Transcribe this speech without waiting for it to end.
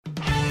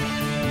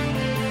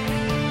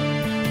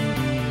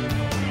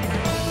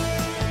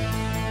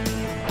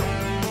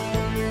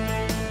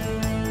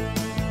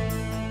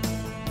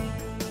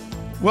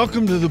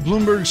Welcome to the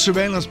Bloomberg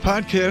Surveillance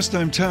Podcast.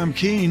 I'm Tom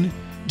Keene.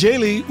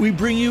 Daily, we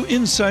bring you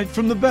insight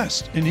from the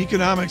best in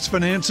economics,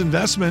 finance,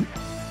 investment,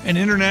 and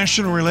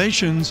international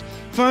relations.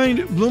 Find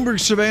Bloomberg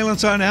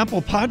Surveillance on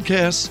Apple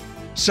Podcasts,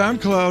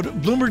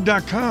 SoundCloud,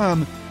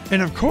 Bloomberg.com,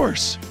 and of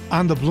course,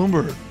 on the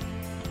Bloomberg.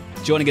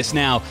 Joining us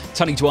now,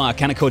 Tony Dwyer,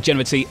 Canaccord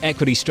Genuity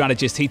equity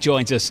strategist. He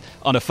joins us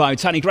on a phone.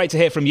 Tony, great to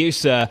hear from you,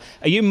 sir.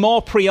 Are you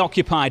more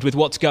preoccupied with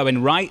what's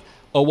going right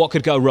or what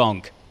could go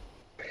wrong?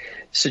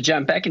 So,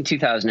 John, back in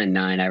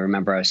 2009, I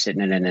remember I was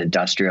sitting at an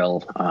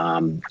industrial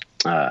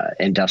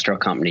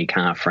company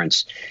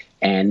conference,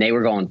 and they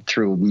were going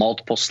through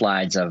multiple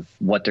slides of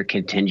what their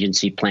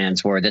contingency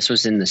plans were. This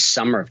was in the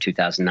summer of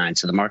 2009,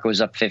 so the market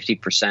was up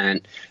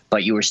 50%,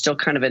 but you were still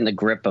kind of in the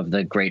grip of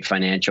the great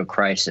financial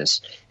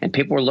crisis. And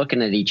people were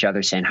looking at each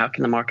other saying, how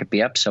can the market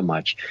be up so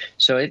much?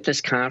 So at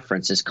this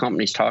conference, this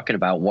company's talking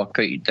about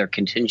their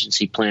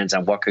contingency plans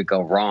on what could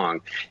go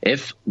wrong.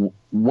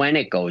 When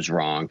it goes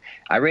wrong,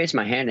 I raised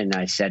my hand and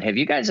I said, have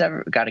you guys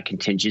ever got a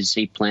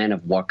contingency plan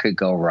of what could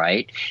go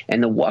right?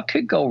 And the what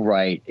could go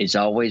right is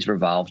always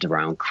revolved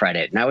around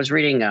credit. And I was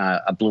reading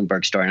a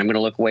Bloomberg story, and I'm going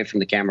to look away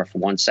from the camera for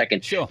 1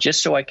 second, Sure,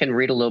 just so I can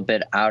read a little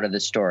bit out of the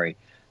story.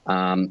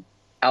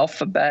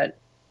 Alphabet,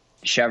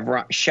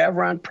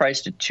 Chevron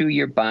priced a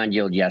 2-year bond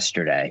yield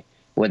yesterday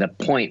with a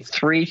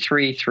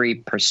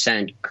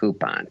 0.333%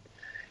 coupon.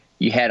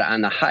 You had on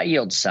the high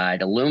yield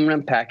side,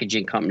 aluminum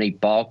packaging company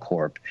Ball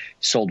Corp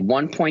sold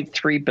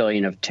 $1.3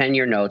 billion of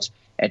 10-year notes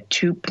at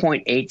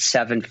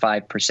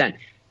 2.875%.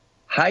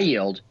 High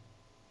yield,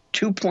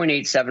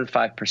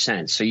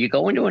 2.875%. So you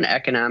go into an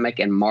economic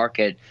and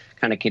market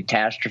kind of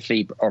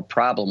catastrophe or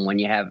problem when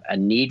you have a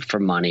need for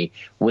money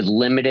with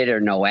limited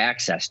or no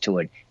access to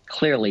it.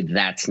 Clearly,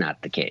 that's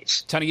not the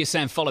case. Tony, you're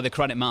saying follow the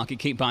credit market,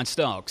 keep buying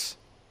stocks.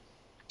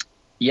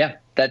 Yeah,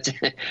 I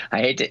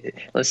hate to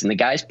listen. The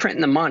guys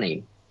printing the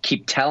money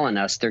keep telling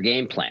us their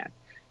game plan.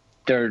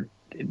 They're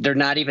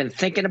not even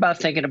thinking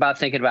about.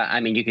 I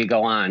mean, you could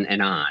go on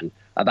and on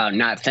about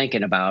not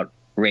thinking about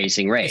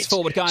raising rates. It's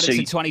forward guidance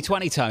in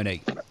 2020,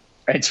 Tony.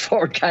 It's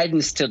forward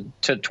guidance to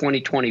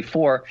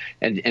 2024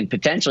 and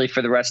potentially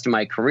for the rest of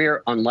my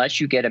career,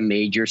 unless you get a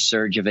major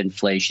surge of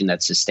inflation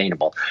that's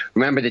sustainable.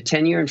 Remember, the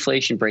 10-year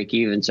inflation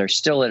break-evens are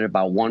still at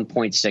about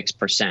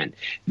 1.6%.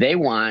 They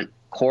want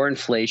core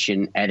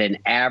inflation at an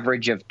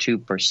average of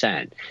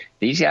 2%.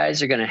 These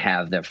guys are going to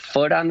have their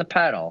foot on the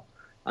pedal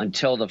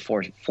until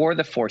for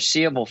the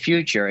foreseeable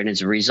future. And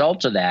as a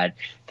result of that,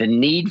 the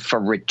need for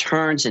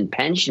returns and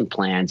pension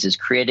plans is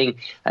creating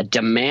a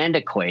demand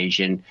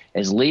equation,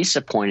 as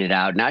Lisa pointed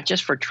out, not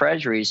just for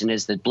treasuries, and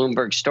as the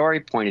Bloomberg story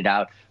pointed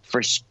out,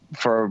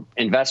 for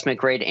investment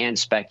grade and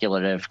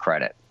speculative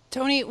credit.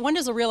 Tony, when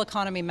does a real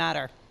economy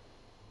matter?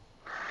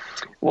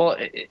 Well,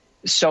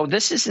 so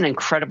this is an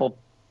incredible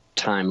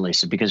time,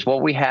 Lisa, because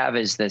what we have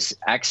is this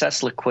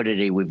excess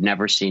liquidity we've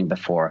never seen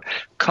before,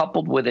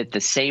 coupled with at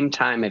the same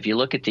time, if you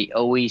look at the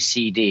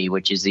OECD,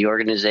 which is the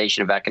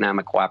Organization of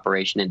Economic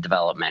Cooperation and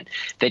Development,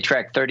 they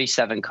track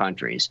 37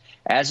 countries.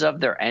 As of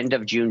their end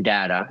of June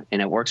data,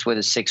 and it works with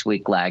a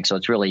 6-week lag, so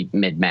it's really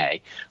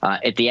mid-May,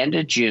 at the end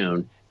of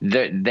June,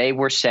 they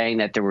were saying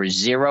that there were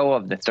 0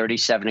 of the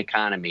 37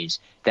 economies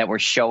that were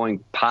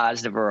showing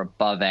positive or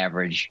above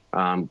average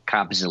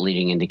composite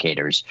leading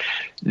indicators.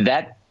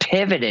 That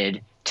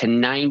pivoted to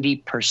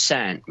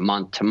 90%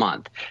 month to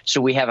month.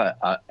 So we have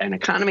an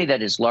economy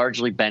that has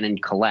largely been in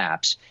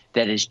collapse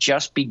that is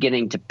just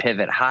beginning to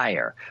pivot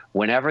higher.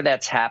 Whenever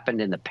that's happened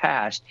in the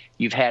past,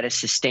 you've had a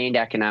sustained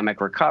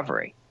economic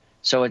recovery.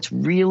 So it's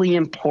really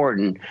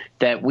important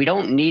that we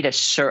don't need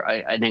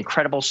an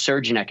incredible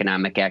surge in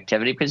economic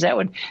activity, because that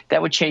would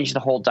change the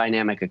whole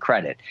dynamic of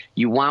credit.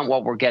 You want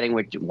what we're getting,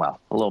 a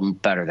little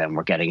better than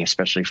we're getting,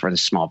 especially for the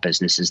small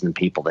businesses and the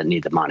people that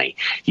need the money.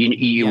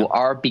 You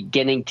are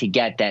beginning to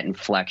get that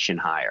inflection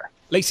higher.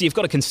 Lisa, you've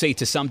got to concede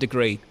to some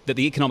degree that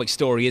the economic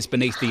story is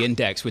beneath the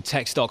index, with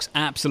tech stocks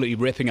absolutely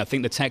ripping. I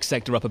think the tech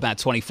sector up about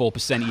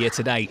 24% year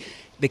to date.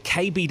 The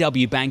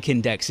KBW Bank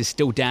Index is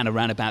still down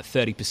around about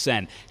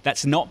 30%.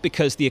 That's not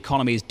because the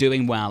economy is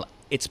doing well.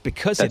 It's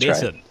because it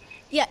isn't.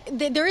 Yeah,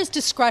 there is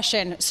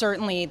discretion,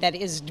 certainly, that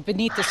is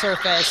beneath the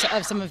surface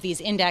of some of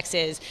these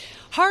indexes.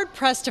 Hard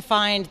pressed to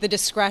find the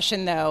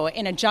discretion, though,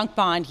 in a junk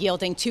bond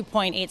yielding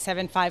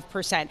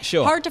 2.875%.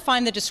 Sure. Hard to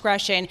find the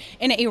discretion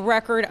in a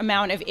record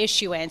amount of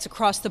issuance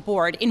across the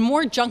board, in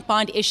more junk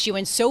bond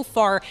issuance so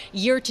far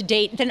year to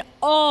date than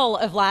all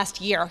of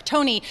last year.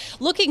 Tony,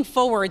 looking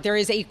forward, there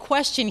is a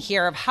question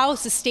here of how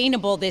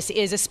sustainable this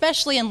is,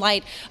 especially in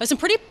light of some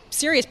pretty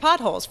serious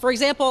potholes. For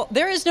example,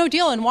 there is no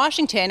deal in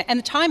Washington, and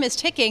the time is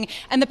ticking,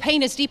 and the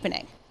pain is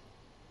deepening.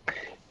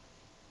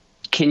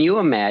 Can you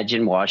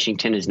imagine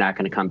Washington is not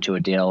going to come to a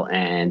deal,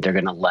 and they're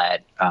going to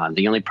let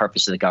the only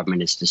purpose of the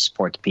government is to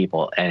support the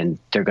people, and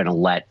they're going to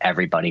let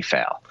everybody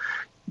fail?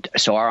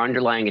 So our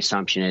underlying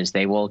assumption is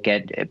they will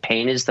get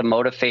pain is the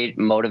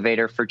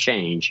motivator for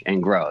change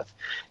and growth.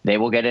 They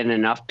will get in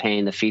enough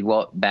pain, the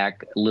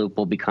feedback loop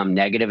will become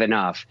negative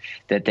enough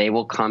that they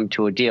will come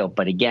to a deal.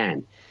 But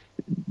again,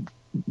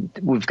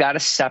 we've got to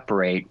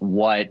separate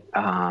what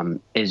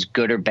is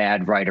good or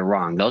bad, right or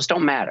wrong. Those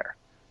don't matter.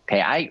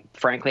 Okay,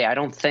 frankly, I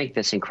don't think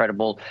this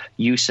incredible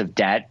use of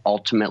debt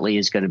ultimately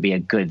is going to be a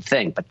good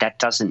thing, but that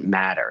doesn't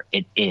matter.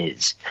 It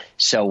is.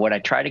 So what I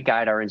try to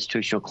guide our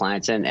institutional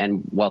clients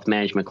and wealth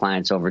management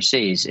clients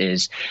overseas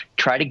is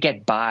try to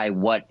get by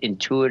what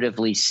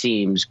intuitively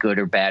seems good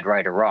or bad,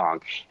 right or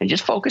wrong, and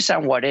just focus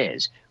on what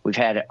is. We've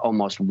had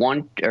almost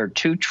 $1 or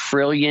 $2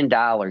 trillion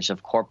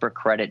of corporate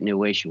credit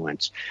new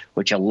issuance,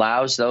 which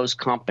allows those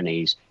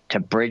companies to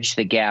bridge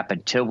the gap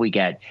until we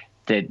get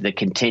the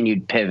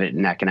continued pivot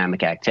in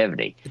economic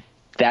activity.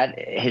 That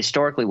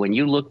historically, when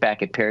you look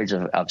back at periods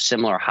of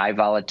similar high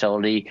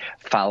volatility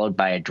followed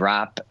by a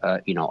drop, a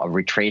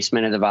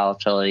retracement of the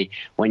volatility,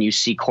 when you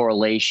see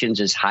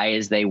correlations as high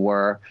as they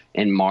were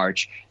in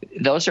March,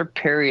 those are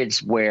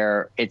periods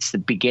where it's the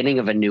beginning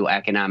of a new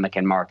economic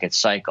and market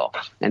cycle.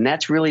 And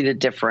that's really the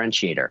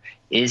differentiator.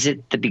 Is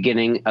it the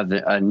beginning of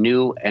a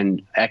new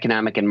and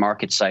economic and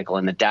market cycle?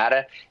 And the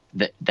data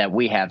that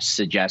we have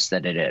suggests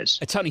that it is.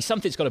 Tony,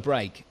 something's got to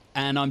break.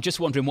 And I'm just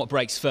wondering what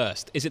breaks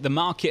first. Is it the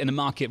market and the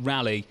market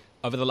rally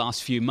over the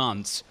last few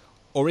months?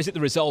 Or is it the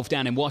resolve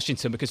down in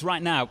Washington? Because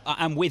right now,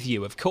 I'm with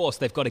you. Of course,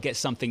 they've got to get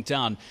something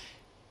done.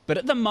 But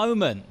at the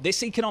moment,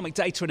 this economic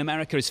data in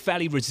America is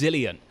fairly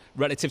resilient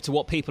relative to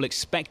what people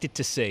expected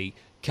to see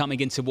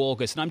coming into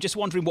August. And I'm just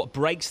wondering what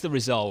breaks the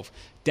resolve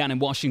down in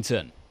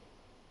Washington.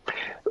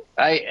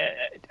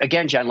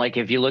 Again, John, like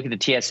if you look at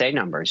the TSA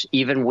numbers,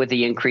 even with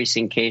the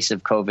increasing case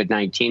of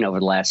COVID-19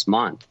 over the last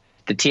month,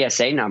 the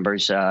TSA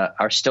numbers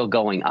are still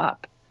going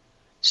up.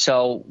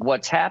 So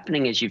what's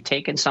happening is you've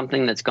taken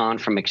something that's gone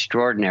from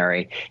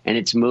extraordinary and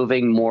it's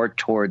moving more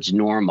towards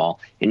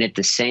normal. And at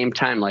the same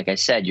time, like I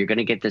said, you're going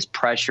to get this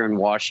pressure in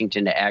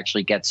Washington to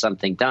actually get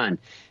something done.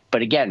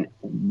 But again,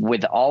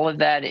 with all of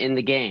that in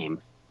the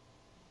game,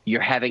 you're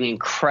having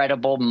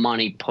incredible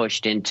money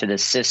pushed into the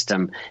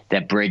system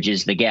that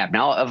bridges the gap.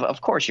 Now,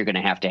 of course, you're going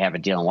to have a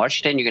deal in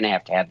Washington. You're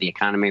going to have the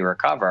economy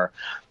recover.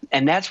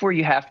 And that's where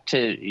you have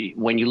to,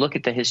 when you look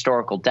at the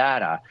historical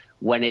data,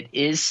 when it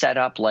is set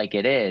up like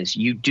it is,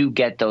 you do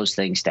get those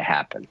things to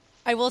happen.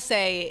 I will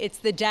say it's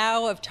the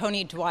Dow of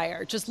Tony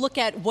Dwyer. Just look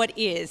at what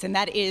is, and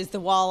that is the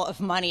wall of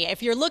money.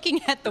 If you're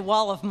looking at the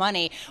wall of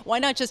money, why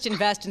not just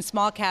invest in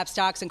small cap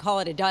stocks and call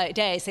it a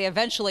day? Say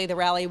eventually the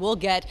rally will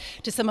get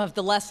to some of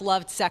the less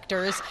loved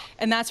sectors,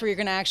 and that's where you're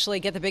going to actually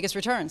get the biggest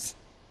returns.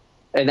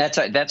 And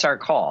that's our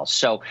call.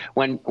 So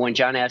when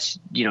John asks,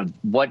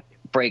 what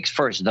breaks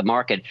first, the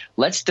market,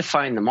 let's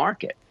define the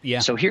market. Yeah.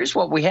 So here's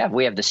what we have.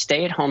 We have the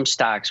stay-at-home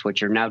stocks,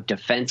 which are now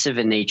defensive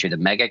in nature, the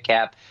mega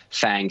cap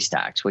FANG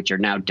stocks, which are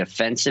now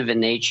defensive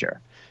in nature.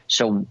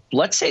 So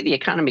let's say the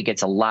economy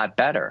gets a lot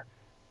better.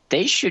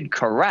 They should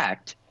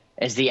correct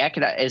as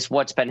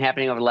what's been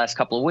happening over the last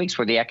couple of weeks,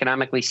 where the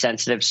economically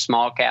sensitive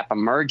small cap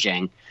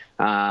emerging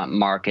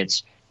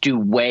markets do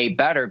way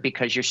better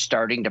because you're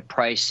starting to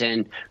price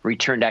in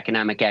return to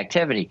economic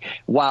activity.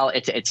 While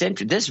this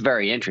is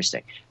very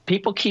interesting.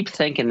 People keep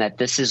thinking that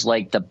this is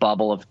like the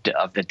bubble of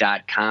the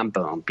dot-com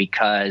boom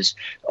because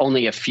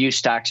only a few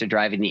stocks are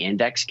driving the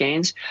index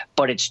gains,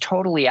 but it's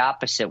totally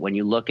opposite when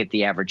you look at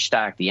the average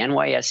stock. The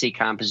NYSE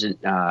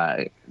composite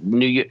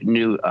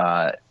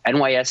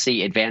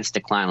NYSE advanced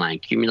decline line,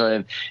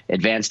 cumulative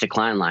advanced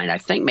decline line, I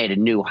think made a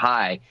new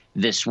high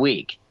this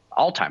week,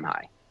 all-time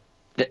high.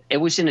 It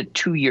was in a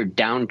 2-year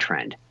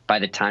downtrend by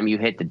the time you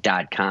hit the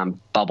dot-com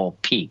bubble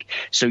peak.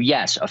 So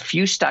yes, a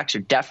few stocks are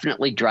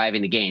definitely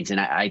driving the gains, and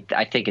I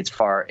think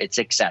it's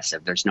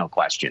excessive. There's no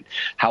question.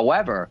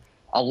 However,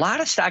 a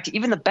lot of stocks,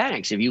 even the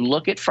banks, if you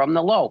look at from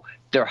the low,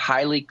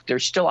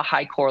 there's still a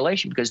high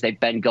correlation because they've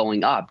been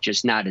going up,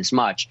 just not as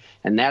much.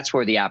 And that's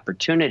where the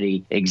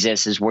opportunity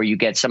exists, is where you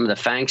get some of the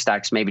FANG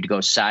stocks maybe to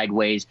go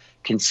sideways,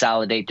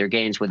 consolidate their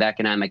gains with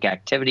economic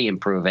activity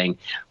improving,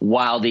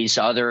 while these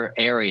other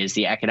areas,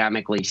 the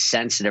economically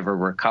sensitive or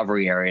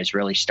recovery areas,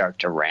 really start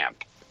to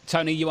ramp.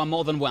 Tony, you are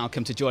more than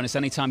welcome to join us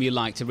anytime you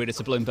like to read us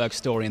a Bloomberg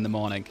story in the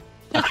morning.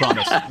 I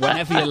promise.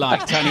 Whenever you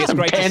like. Tony, it's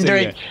great to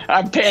see you.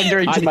 I'm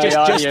pandering to my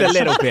audience. Just a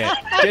little bit.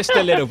 Just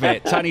a little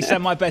bit. Tony,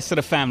 send my best to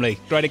the family.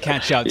 Great to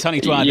catch up.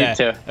 Tony Dwyer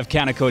there of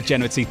Canaccord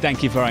Genuity.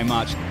 Thank you very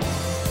much.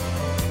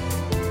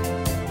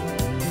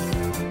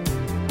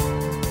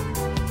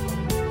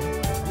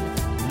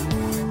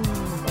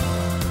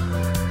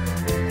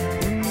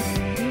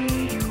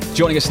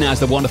 Joining us now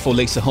is the wonderful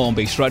Lisa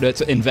Hornby, Schroeder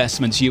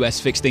Investments US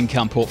Fixed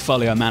Income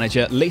Portfolio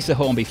Manager. Lisa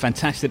Hornby,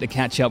 fantastic to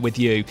catch up with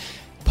you.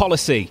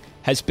 Policy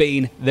has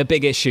been the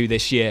big issue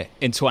this year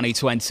in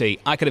 2020.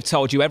 I could have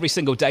told you every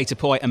single data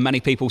point, and many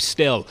people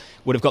still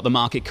would have got the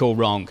market call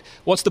wrong.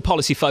 What's the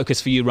policy focus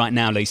for you right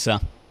now,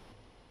 Lisa?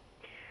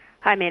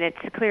 I mean, it's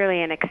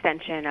clearly an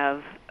extension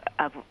of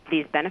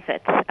these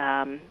benefits.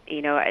 I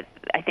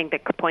think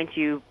the points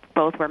you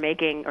both were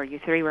making, or you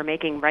three were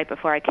making right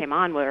before I came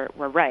on, were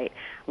right.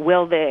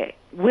 Will the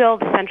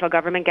central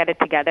government get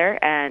it together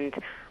and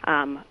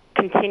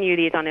continue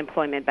these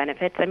unemployment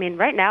benefits? I mean,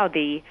 right now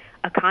the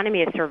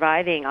economy is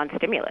surviving on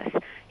stimulus.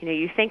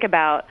 You think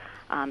about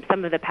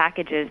some of the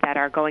packages that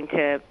are going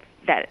to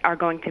that are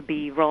going to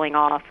be rolling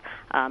off,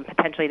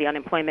 potentially the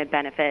unemployment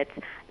benefits,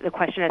 the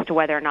question as to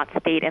whether or not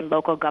state and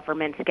local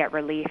governments get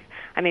relief.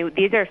 I mean,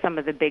 these are some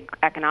of the big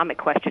economic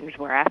questions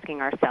we're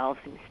asking ourselves.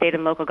 State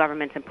and local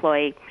governments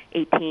employ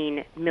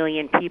 18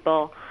 million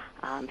people.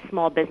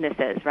 Small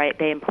businesses, right?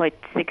 They employ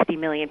 60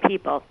 million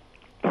people.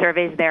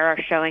 Surveys there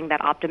are showing that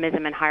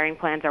optimism and hiring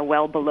plans are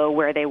well below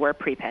where they were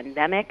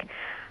pre-pandemic.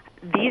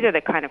 These are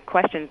the kind of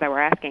questions that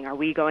we're asking. Are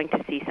we going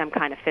to see some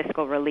kind of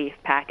fiscal relief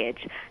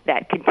package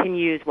that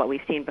continues what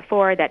we've seen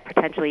before, that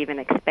potentially even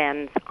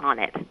expands on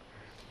it?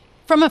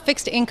 From a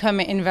fixed income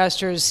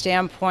investor's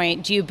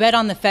standpoint, do you bet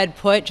on the Fed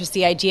put, just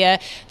the idea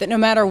that no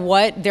matter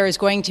what, there is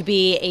going to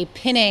be a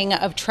pinning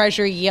of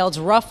Treasury yields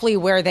roughly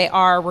where they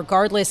are,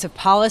 regardless of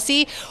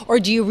policy? Or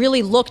do you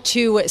really look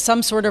to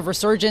some sort of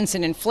resurgence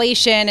in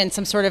inflation and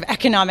some sort of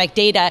economic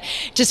data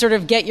to sort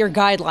of get your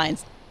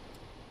guidelines?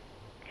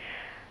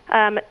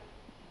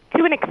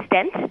 To an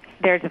extent,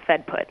 there's a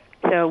Fed put.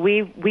 So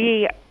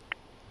we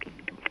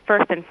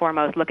first and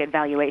foremost look at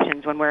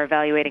valuations when we're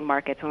evaluating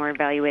markets, when we're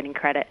evaluating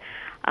credit.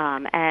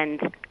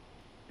 And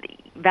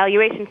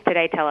valuations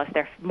today tell us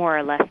they're more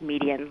or less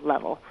median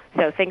level.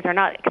 So things are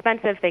not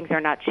expensive, things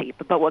are not cheap.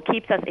 But what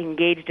keeps us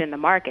engaged in the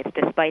markets,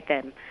 despite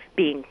them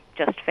being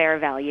just fair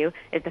value,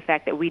 is the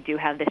fact that we do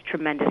have this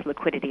tremendous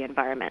liquidity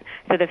environment.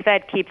 So the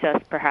Fed keeps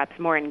us perhaps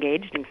more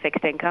engaged in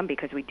fixed income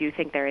because we do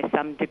think there is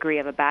some degree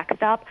of a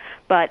backstop,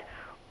 but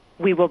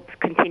we will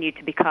continue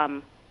to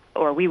become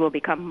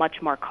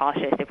much more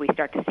cautious if we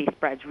start to see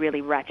spreads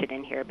really ratchet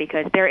in here,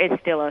 because there is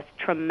still a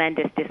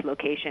tremendous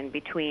dislocation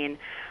between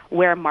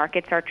where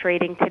markets are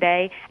trading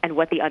today and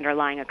what the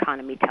underlying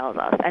economy tells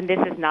us. And this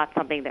is not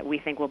something that we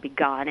think will be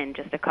gone in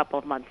just a couple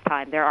of months'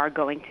 time. There are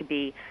going to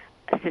be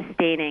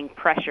sustaining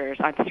pressures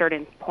on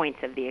certain points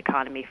of the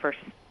economy for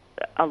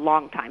a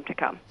long time to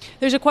come.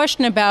 There's a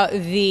question about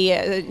the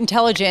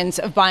intelligence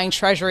of buying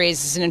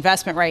treasuries as an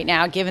investment right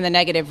now, given the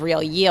negative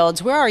real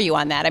yields. Where are you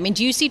on that? I mean,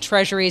 do you see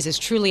treasuries as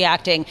truly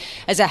acting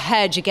as a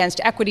hedge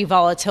against equity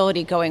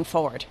volatility going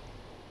forward?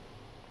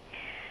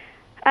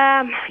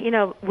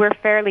 We're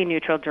fairly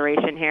neutral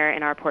duration here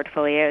in our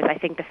portfolios. I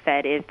think the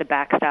Fed is the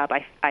backstop.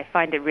 I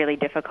find it really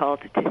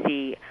difficult to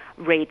see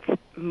rates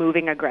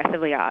moving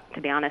aggressively,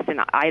 to be honest,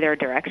 in either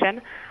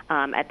direction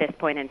at this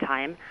point in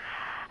time.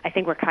 I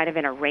think we're kind of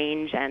in a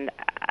range, and,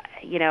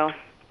 yes,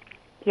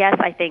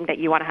 I think that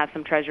you want to have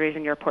some treasuries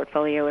in your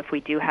portfolio if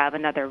we do have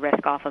another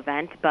risk-off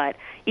event, but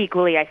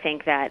equally I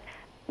think that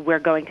we're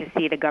going to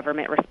see the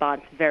government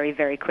response very,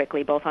 very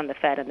quickly, both on the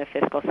Fed and the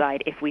fiscal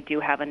side, if we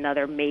do have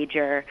another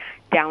major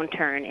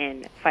downturn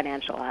in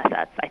financial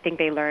assets. I think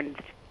they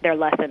learned their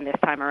lesson this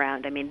time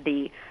around. I mean,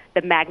 the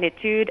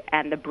magnitude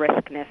and the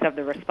briskness of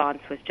the response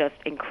was just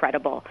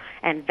incredible,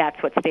 and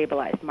that's what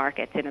stabilized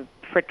markets in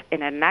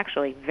an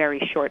actually very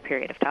short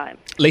period of time.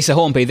 Lisa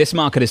Hornby, this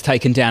market has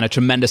taken down a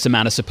tremendous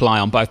amount of supply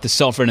on both the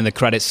sovereign and the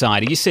credit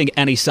side. Are you seeing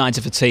any signs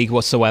of fatigue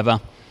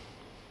whatsoever?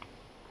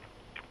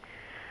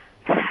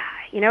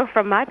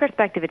 From my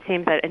perspective, it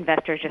seems that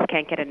investors just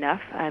can't get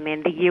enough. I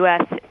mean, the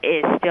U.S.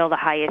 is still the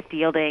highest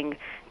yielding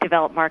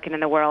developed market in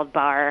the world,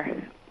 bar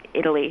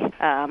Italy.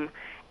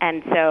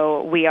 And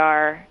so we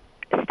are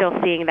still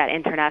seeing that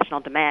international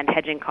demand.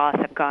 Hedging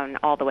costs have gone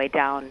all the way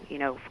down,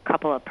 a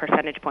couple of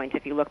percentage points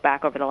if you look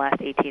back over the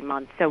last 18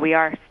 months. So we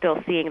are still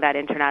seeing that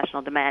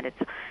international demand. It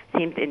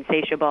seems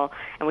insatiable.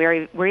 And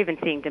we're even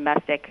seeing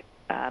domestic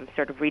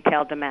sort of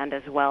retail demand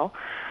as well.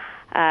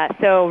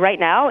 So right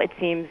now it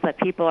seems that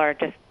people are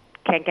just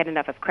can't get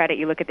enough of credit.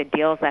 You look at the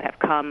deals that have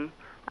come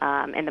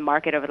in the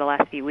market over the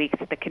last few weeks,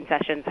 the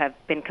concessions have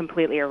been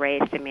completely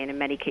erased. I mean, in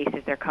many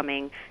cases, they're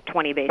coming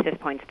 20 basis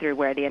points through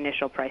where the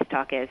initial price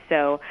talk is.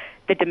 So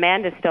the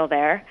demand is still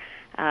there.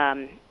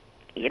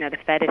 The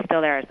Fed is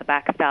still there as the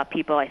backstop.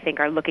 People, I think,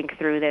 are looking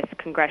through this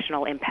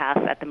congressional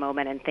impasse at the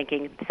moment and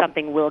thinking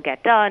something will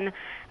get done.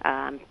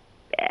 I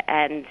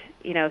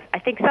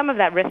think some of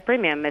that risk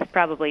premium is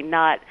probably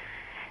not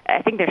 –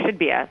 I think there should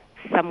be a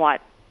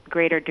somewhat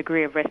greater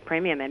degree of risk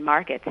premium in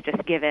markets,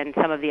 just given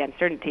some of the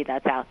uncertainty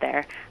that's out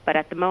there. But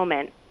at the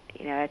moment,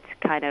 it's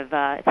kind of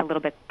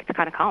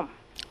calm.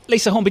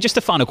 Lisa Hornby, just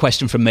a final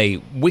question from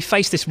me. We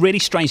face this really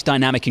strange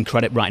dynamic in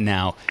credit right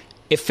now.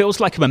 It feels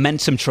like a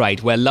momentum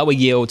trade where lower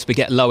yields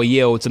beget lower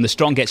yields and the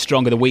strong get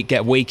stronger, the weak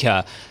get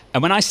weaker.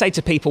 And when I say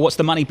to people, what's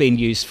the money being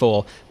used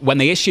for? When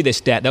they issue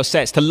this debt, they'll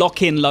say it's to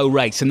lock in low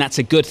rates, and that's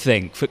a good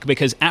thing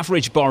because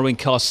average borrowing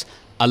costs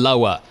are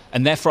lower,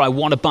 and therefore I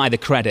want to buy the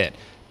credit.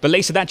 But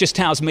Lisa, that just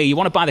tells me you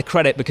want to buy the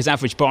credit because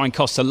average borrowing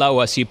costs are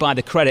lower, so you buy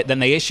the credit, then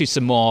they issue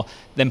some more,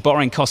 then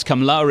borrowing costs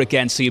come lower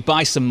again, so you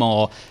buy some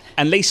more.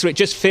 And Lisa, it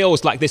just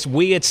feels like this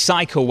weird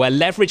cycle where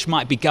leverage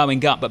might be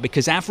going up, but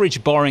because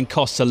average borrowing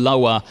costs are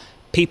lower,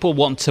 people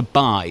want to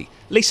buy.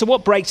 Lisa,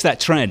 what breaks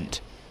that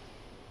trend?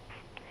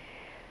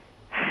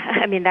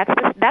 I mean,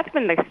 that's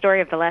been the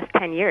story of the last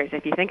 10 years,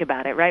 if you think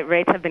about it, right?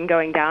 Rates have been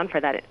going down for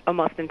that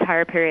almost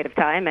entire period of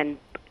time, and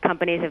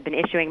companies have been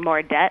issuing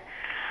more debt.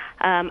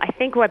 I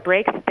think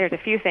there's a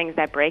few things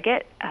that break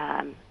it.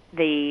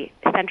 The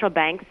central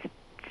banks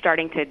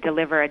starting to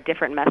deliver a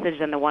different message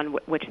than the one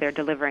which they're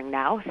delivering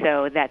now,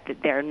 so that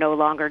they're no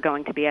longer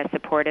going to be as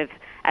supportive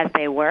as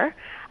they were.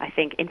 I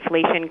think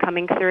inflation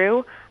coming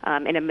through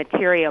in a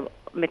material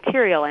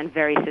and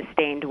very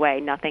sustained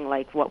way, nothing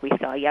like what we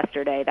saw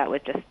yesterday. That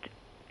was just,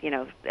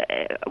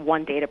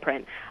 one data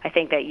print. I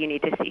think that you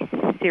need to see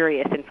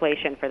serious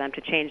inflation for them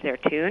to change their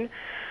tune.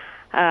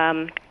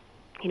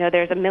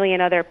 There's a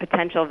million other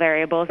potential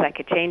variables that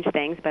could change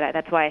things, but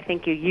that's why I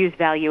think you use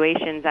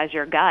valuations as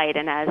your guide.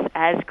 And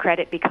as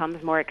credit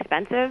becomes more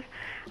expensive,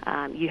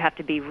 you have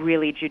to be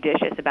really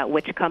judicious about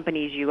which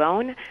companies you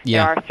own.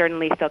 Yeah. There are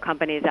certainly still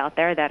companies out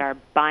there that are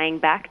buying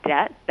back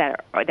debt,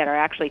 that are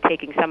actually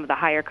taking some of the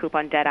higher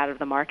coupon debt out of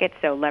the market,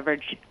 so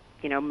leverage,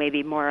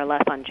 maybe more or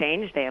less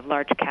unchanged. They have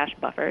large cash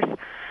buffers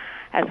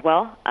as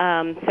well.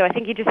 So I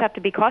think you just have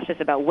to be cautious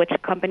about which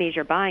companies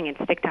you're buying and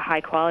stick to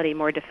high-quality,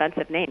 more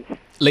defensive names.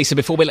 Lisa,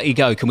 before we let you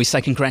go, can we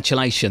say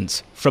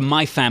congratulations from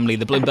my family,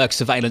 the Bloomberg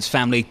surveillance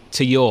family,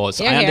 to yours?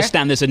 Here, I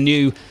understand there's a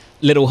new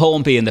little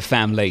Hornby in the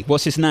family.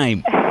 What's his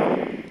name?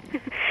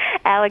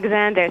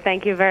 Alexander,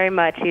 thank you very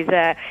much. He's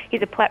a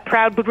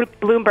proud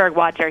Bloomberg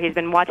watcher. He's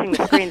been watching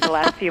the screens the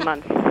last few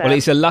months. So. Well,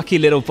 he's a lucky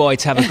little boy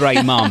to have a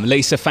great mum.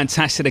 Lisa,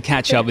 fantastic to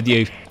catch up with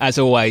you, as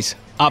always.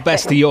 Our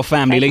best to your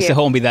family. Thank Lisa you.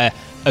 Hornby there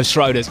of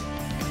Schroders.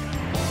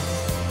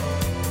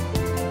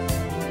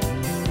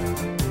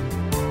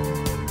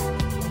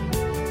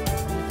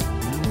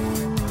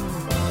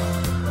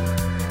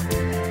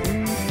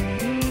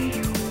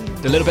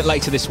 A little bit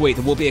later this week,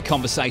 there will be a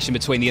conversation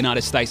between the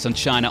United States and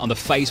China on the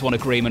Phase 1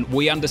 agreement.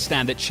 We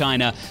understand that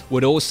China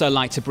would also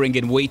like to bring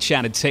in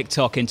WeChat and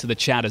TikTok into the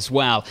chat as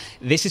well.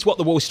 This is what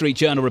the Wall Street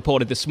Journal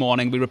reported this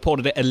morning. We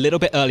reported it a little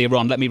bit earlier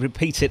on. Let me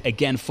repeat it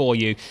again for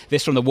you.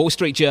 This from the Wall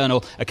Street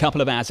Journal a couple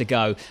of hours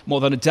ago.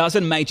 More than a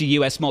dozen major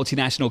US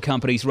multinational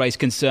companies raised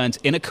concerns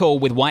in a call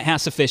with White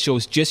House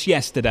officials just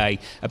yesterday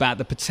about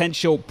the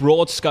potential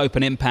broad scope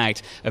and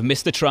impact of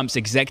Mr. Trump's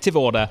executive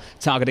order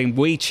targeting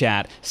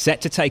WeChat, set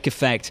to take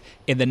effect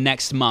in the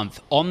next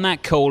month. On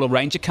that call, a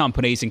range of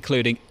companies,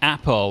 including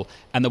Apple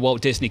and the Walt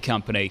Disney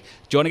Company.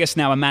 Joining us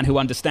now, a man who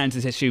understands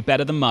this issue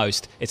better than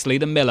most. It's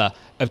Leland Miller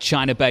of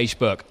China Beige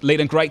Book.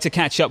 Leland, great to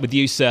catch up with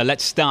you, sir.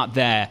 Let's start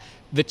there.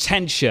 The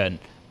tension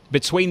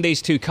between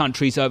these two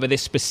countries over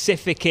this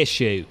specific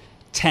issue,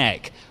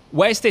 tech.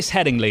 Where's this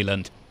heading,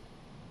 Leland?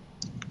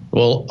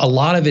 Well, a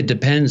lot of it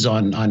depends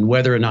on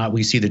whether or not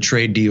we see the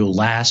trade deal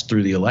last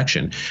through the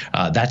election.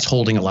 That's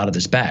holding a lot of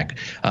this back.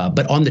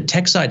 But on the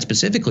tech side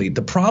specifically,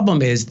 the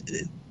problem is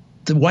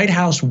the White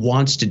House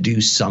wants to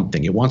do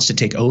something. It wants to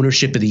take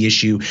ownership of the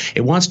issue.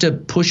 It wants to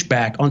push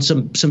back on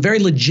some very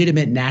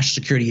legitimate national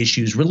security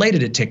issues related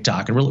to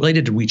TikTok and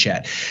related to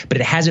WeChat, but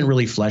it hasn't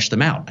really fleshed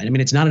them out. I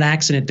mean, it's not an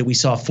accident that we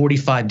saw a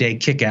 45-day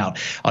kick out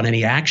on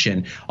any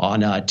action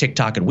on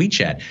TikTok and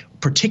WeChat.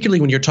 Particularly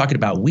when you're talking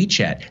about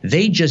WeChat,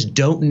 they just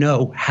don't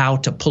know how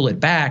to pull it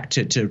back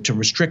to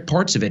restrict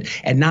parts of it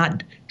and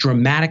not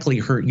dramatically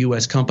hurt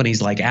U.S.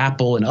 companies like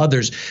Apple and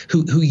others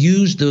who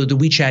use the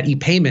WeChat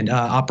e-payment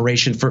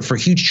operation for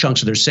huge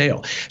chunks of their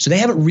sale. So they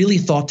haven't really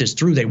thought this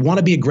through. They want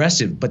to be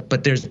aggressive, but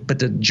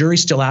the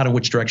jury's still out on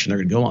which direction they're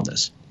going to go on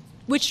this.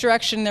 Which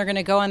direction they're going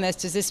to go on this?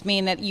 Does this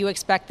mean that you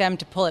expect them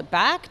to pull it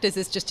back? Does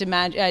this just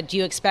do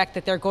you expect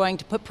that they're going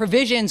to put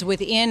provisions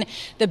within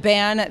the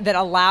ban that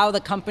allow the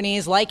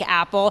companies like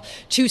Apple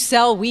to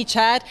sell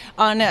WeChat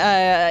on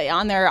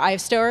their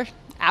iStore,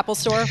 Apple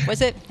Store?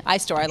 Was it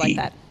iStore? I like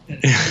that.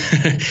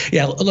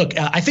 Yeah, look,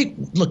 I think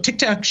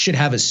TikTok should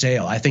have a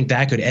sale. I think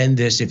that could end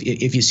this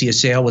if you see a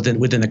sale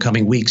within the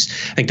coming weeks.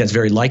 I think that's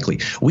very likely.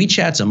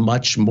 WeChat's a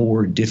much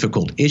more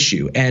difficult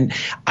issue, and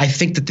I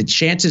think that the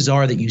chances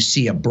are that you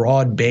see a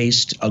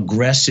broad-based,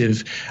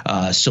 aggressive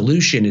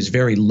solution is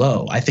very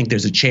low. I think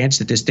there's a chance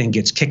that this thing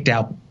gets kicked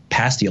out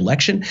past the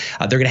election.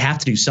 They're going to have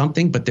to do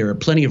something, but there are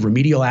plenty of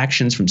remedial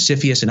actions from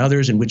CFIUS and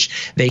others in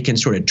which they can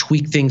sort of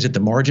tweak things at the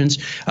margins.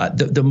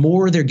 The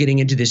more they're getting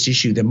into this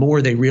issue, the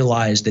more they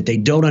realize that they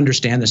don't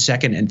understand the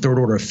second and third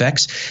order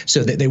effects.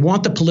 So that they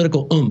want the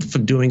political oomph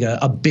from doing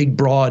a big,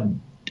 broad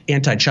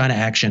anti-China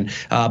action,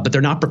 but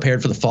they're not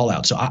prepared for the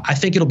fallout. So I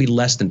think it'll be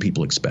less than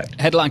people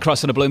expect. Headline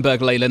cross on a Bloomberg,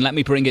 Leland. Let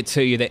me bring it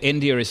to you that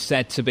India is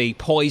said to be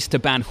poised to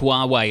ban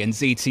Huawei and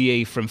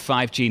ZTE from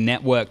 5G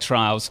network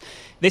trials.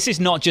 This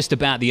is not just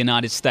about the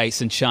United States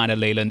and China,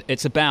 Leland.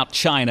 It's about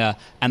China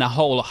and a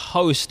whole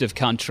host of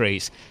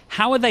countries.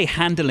 How are they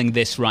handling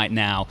this right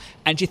now?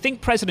 And do you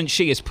think President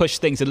Xi has pushed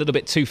things a little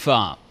bit too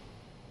far?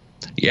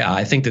 Yeah,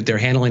 I think that they're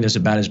handling this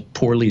about as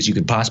poorly as you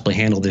could possibly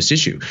handle this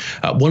issue.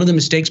 One of the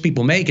mistakes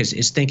people make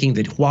is thinking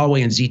that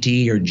Huawei and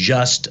ZTE are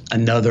just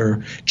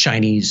another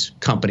Chinese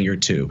company or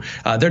two.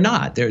 They're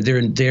not.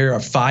 There are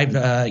five.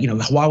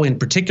 Huawei in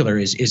particular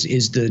is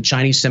the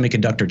Chinese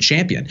semiconductor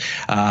champion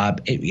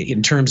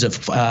in terms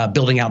of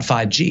building out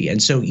 5G.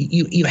 And so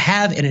you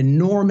have an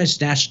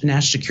enormous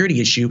national security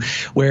issue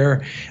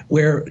where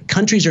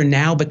countries are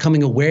now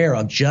becoming aware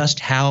of just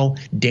how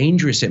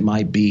dangerous it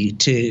might be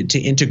to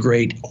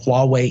integrate Huawei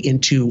Huawei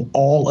into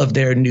all of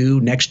their new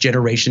next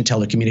generation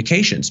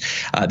telecommunications.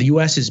 The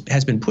U.S.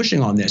 has been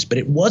pushing on this, but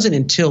it wasn't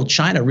until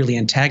China really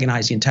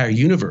antagonized the entire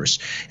universe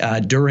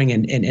during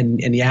and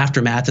in the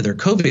aftermath of their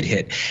COVID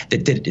hit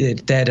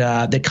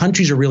that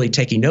countries are really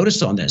taking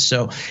notice on this.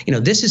 So,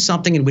 this is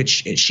something in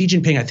which Xi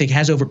Jinping, I think,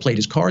 has overplayed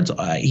his cards.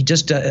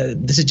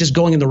 This is just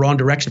going in the wrong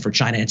direction for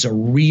China. It's a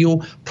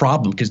real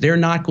problem because they're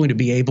not going to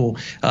be able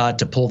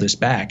to pull this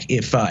back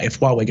if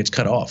Huawei gets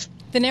cut off.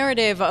 The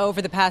narrative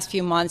over the past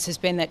few months has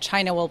been that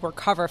China will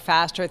recover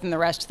faster than the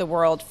rest of the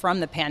world from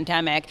the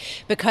pandemic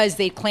because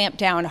they clamped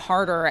down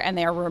harder and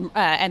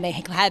they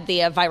had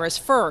the virus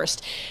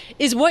first.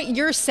 Is what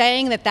you're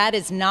saying that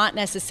is not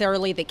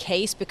necessarily the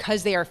case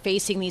because they are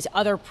facing these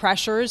other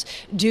pressures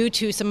due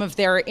to some of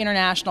their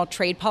international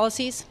trade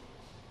policies?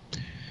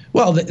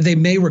 Well, they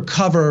may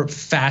recover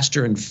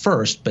faster and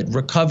first, but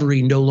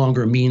recovery no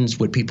longer means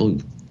what people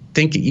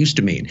think it used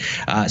to mean.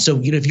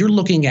 So if you're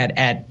looking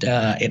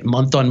at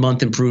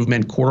month-on-month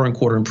improvement,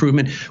 quarter-on-quarter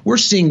improvement, we're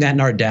seeing that in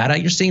our data.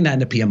 You're seeing that in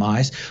the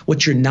PMIs.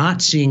 What you're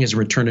not seeing is a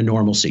return to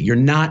normalcy. You're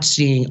not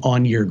seeing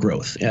on-year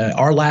growth.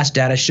 Our last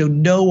data showed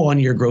no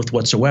on-year growth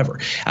whatsoever.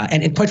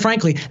 And quite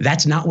frankly,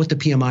 that's not what the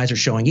PMIs are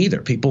showing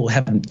either. People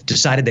have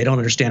decided they don't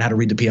understand how to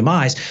read the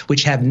PMIs,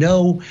 which have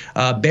no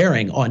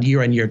bearing on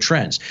year-on-year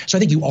trends. So I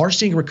think you are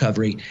seeing a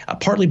recovery,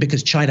 partly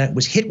because China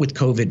was hit with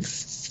COVID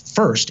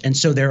first, and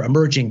so they're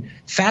emerging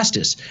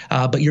fastest,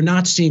 but you're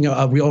not seeing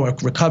a real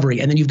recovery.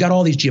 And then you've got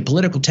all these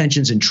geopolitical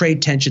tensions and trade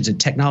tensions and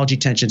technology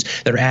tensions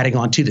that are adding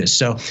on to this.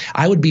 So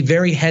I would be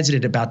very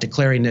hesitant about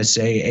declaring this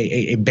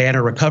a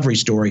banner recovery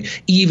story,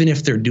 even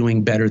if they're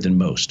doing better than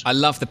most. I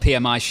love the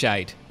PMI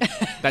shade.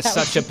 That's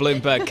such a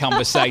Bloomberg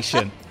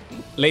conversation.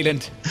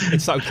 Leland,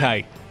 it's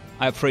okay.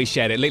 I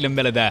appreciate it. Leland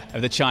Miller there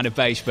of the China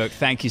Beige Book.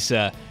 Thank you,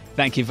 sir.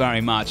 Thank you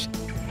very much.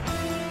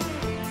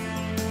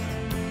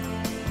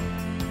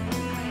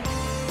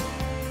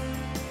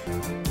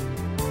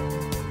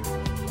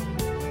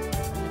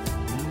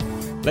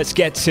 Let's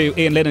get to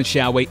Ian Linnen,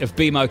 shall we, of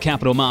BMO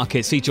Capital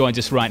Markets. He joins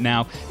us right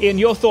now. Ian,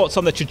 your thoughts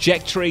on the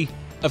trajectory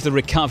of the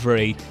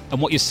recovery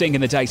and what you're seeing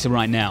in the data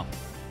right now?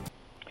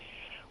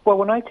 Well,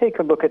 when I take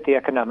a look at the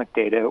economic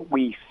data,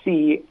 we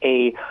see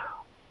a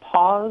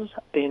pause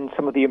in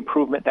some of the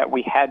improvement that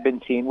we had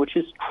been seeing, which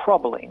is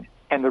troubling.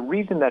 And the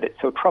reason that it's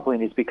so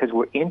troubling is because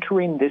we're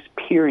entering this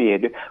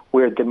period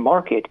where the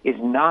market is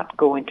not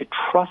going to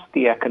trust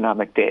the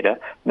economic data,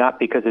 not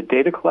because of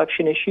data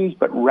collection issues,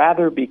 but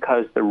rather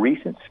because the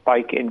recent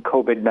spike in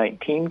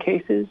COVID-19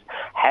 cases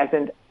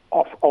hasn't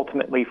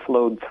ultimately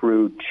flowed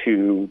through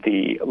to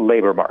the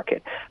labor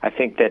market. I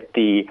think that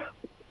the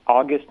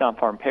August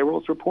non-farm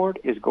payrolls report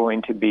is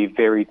going to be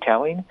very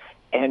telling.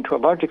 And to a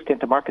large extent,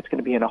 the market's going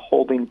to be in a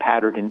holding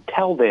pattern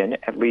until then,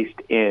 at least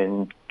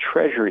in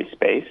Treasury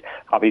space.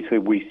 Obviously,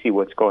 we see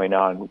what's going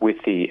on with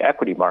the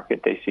equity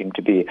market. They seem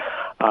to be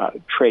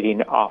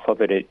trading off of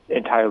an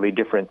entirely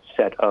different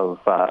set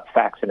of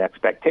facts and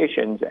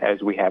expectations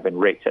as we have in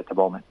rates at the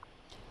moment.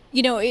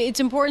 You know, it's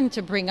important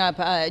to bring up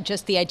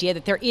just the idea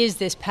that there is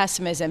this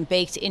pessimism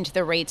baked into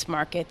the rates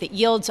market, that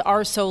yields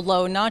are so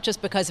low, not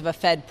just because of a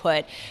Fed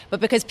put, but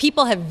because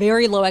people have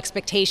very low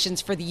expectations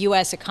for the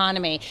U.S.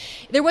 economy.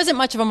 There wasn't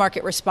much of a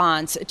market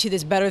response to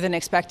this better than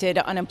expected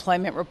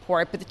unemployment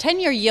report, but the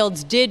 10-year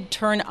yields did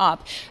turn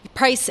up.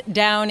 Price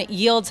down,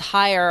 yields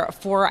higher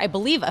for, I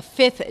believe, a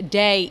fifth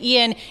day.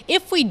 Ian,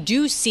 if we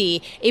do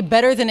see a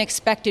better than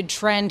expected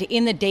trend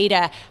in the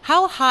data,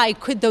 how high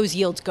could those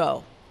yields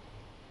go?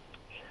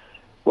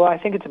 Well, I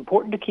think it's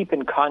important to keep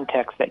in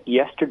context that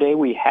yesterday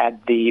we had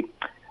the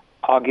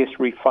August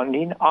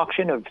refunding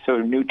auction of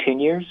new 10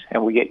 years,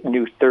 and we get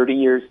new 30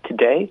 years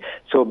today.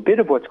 So a bit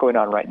of what's going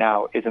on right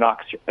now is an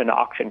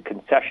auction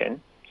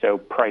concession, so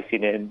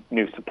pricing in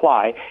new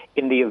supply.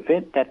 In the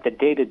event that the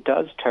data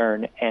does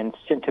turn and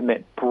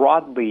sentiment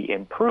broadly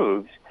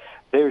improves,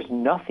 there's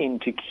nothing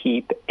to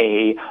keep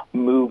a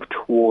move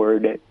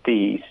toward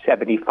the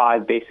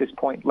 75 basis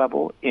point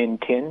level in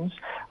 10s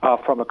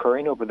from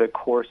occurring over the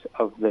course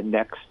of the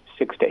next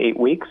 6 to 8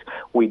 weeks.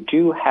 We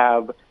do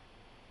have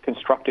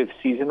constructive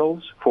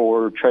seasonals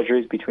for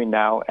treasuries between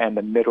now and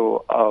the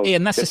middle of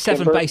Ian, that's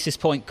September. a 7 basis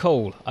point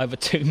call over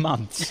 2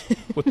 months.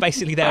 We're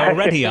basically there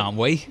already, aren't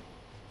we?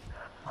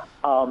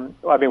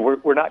 I mean,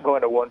 we're not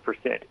going to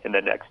 1% in the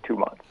next 2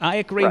 months. I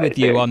agree with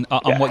you on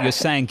what you're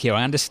saying, Kira.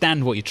 I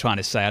understand what you're trying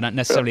to say. I don't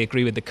necessarily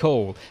agree with the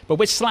call. But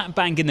we're slap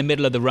bang in the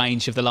middle of the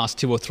range of the last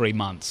 2 or 3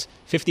 months.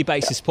 50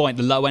 basis point,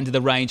 the low end of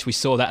the range, we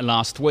saw that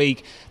last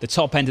week. The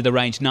top end of the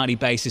range, 90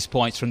 basis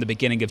points from the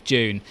beginning of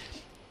June.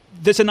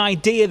 There's an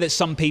idea that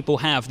some people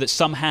have that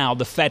somehow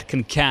the Fed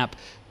can cap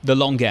the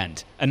long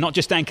end and not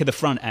just anchor the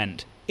front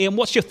end. Ian,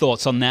 what's your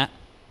thoughts on that?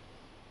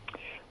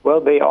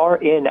 Well, they are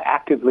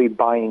actively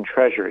buying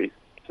treasuries,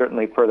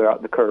 certainly further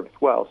out the curve as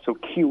well. So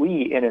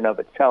QE in and of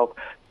itself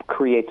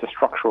creates a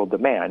structural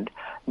demand.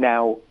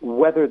 Now,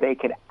 whether they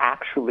can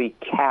actually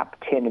cap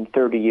 10 and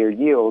 30-year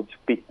yields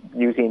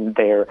using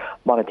their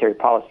monetary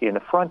policy in the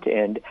front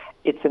end,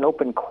 it's an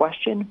open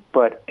question,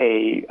 but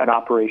an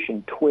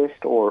Operation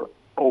Twist or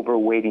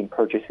overweighting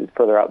purchases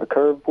further out the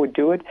curve would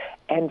do it.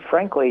 And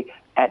frankly,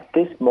 at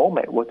this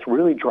moment, what's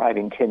really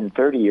driving 10 and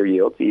 30-year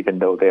yields, even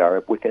though they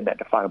are within that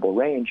definable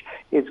range,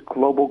 is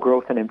global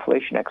growth and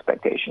inflation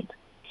expectations.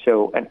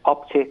 So an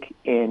uptick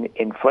in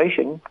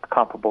inflation,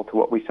 comparable to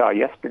what we saw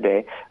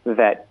yesterday,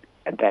 that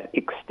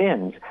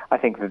extends, I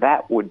think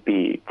that would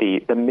be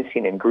the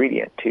missing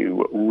ingredient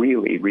to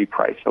really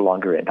reprice the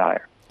longer end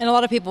higher. And a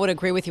lot of people would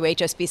agree with you,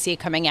 HSBC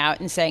coming out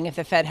and saying if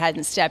the Fed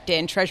hadn't stepped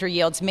in, Treasury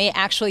yields may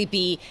actually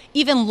be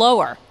even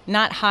lower,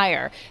 not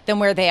higher than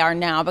where they are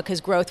now,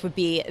 because growth would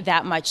be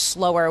that much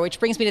slower,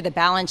 which brings me to the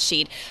balance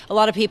sheet. A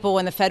lot of people,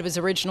 when the Fed was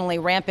originally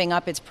ramping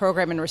up its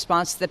program in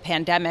response to the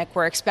pandemic,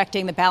 were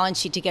expecting the balance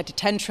sheet to get to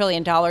 $10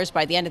 trillion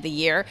by the end of the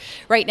year.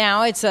 Right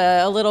now, it's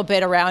a little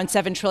bit around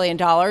 $7 trillion.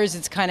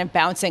 It's kind of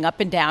bouncing up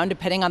and down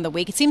depending on the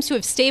week. It seems to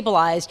have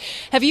stabilized.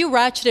 Have you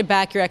ratcheted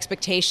back your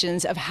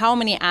expectations of how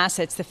many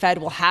assets the Fed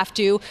will have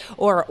to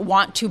or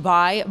want to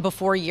buy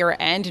before year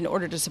end in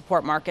order to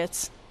support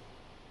markets?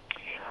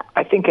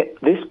 I think at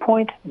this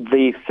point,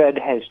 the Fed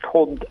has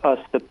told us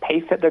the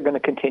pace that they're going to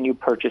continue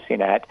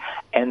purchasing at,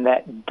 and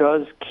that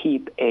does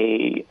keep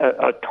a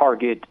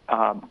target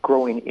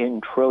growing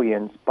in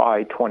trillions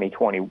by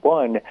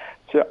 2021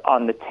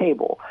 on the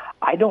table.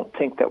 I don't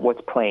think that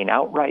what's playing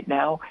out right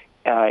now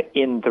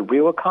in the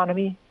real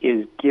economy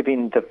is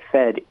giving the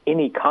Fed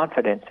any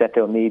confidence that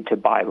they'll need to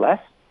buy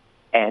less.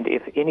 And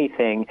if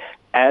anything,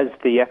 as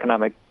the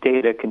economic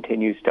data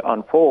continues to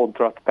unfold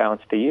throughout the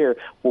balance of the year,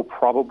 we'll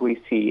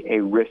probably see a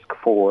risk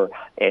for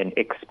an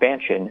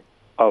expansion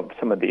of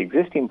some of the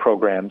existing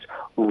programs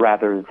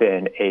rather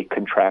than a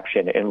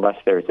contraction, unless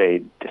there's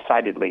a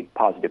decidedly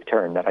positive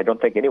turn that I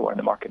don't think anyone in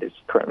the market is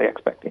currently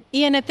expecting.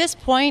 Ian, at this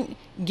point,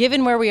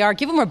 given where we are,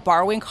 given where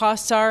borrowing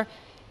costs are,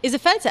 is the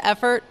Fed's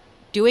effort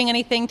doing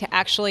anything to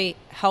actually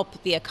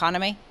help the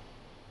economy?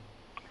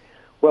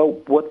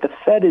 Well, what the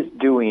Fed is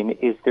doing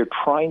is they're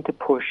trying to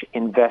push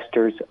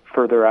investors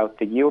further out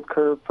the yield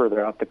curve,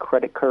 further out the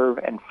credit curve,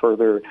 and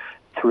further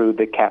through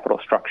the capital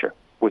structure,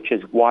 which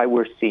is why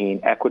we're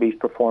seeing equities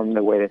perform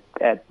the way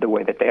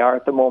that they are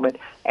at the moment.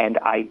 And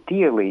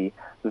ideally,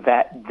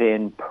 that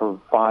then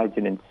provides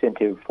an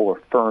incentive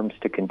for firms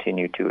to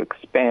continue to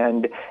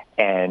expand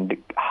and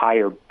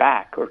hire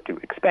back, or to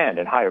expand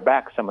and hire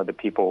back some of the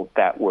people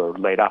that were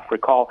laid off.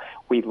 Recall,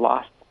 we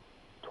lost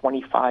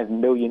 25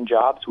 million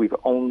jobs. We've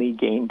only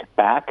gained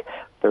back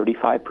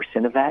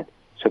 35% of that.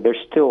 So there's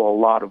still a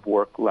lot of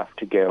work left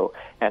to go.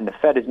 And the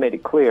Fed has made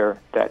it clear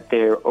that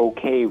they're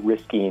okay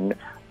risking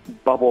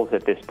bubbles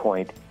at this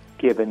point,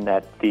 given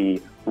that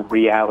the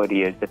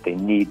reality is that they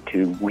need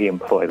to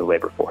reemploy the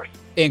labor force.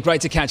 Ian, great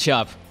to catch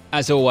up.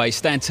 As always,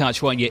 stay in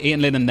touch, won't you?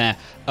 Ian Linnan there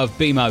of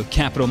BMO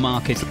Capital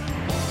Markets.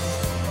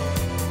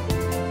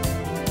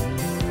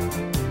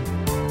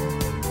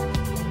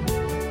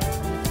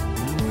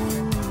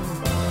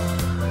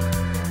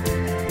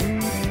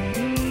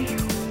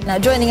 Now,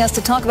 joining us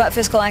to talk about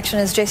fiscal action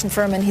is Jason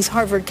Furman. He's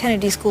Harvard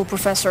Kennedy School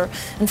professor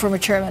and former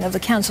chairman of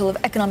the Council of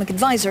Economic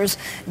Advisors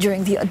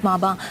during the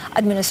Obama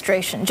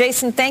administration.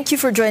 Jason, thank you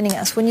for joining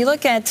us. When you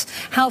look at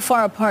how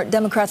far apart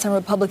Democrats and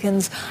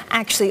Republicans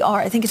actually are,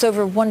 I think it's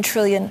over $1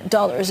 trillion.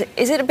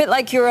 Is it a bit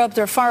like Europe?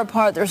 They're far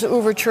apart. There's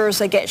overtures.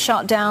 They get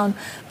shot down.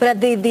 But at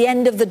the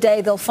end of the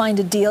day, they'll find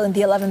a deal in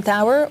the 11th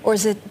hour? Or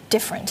is it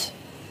different?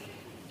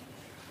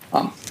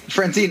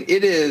 Francine,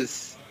 it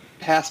is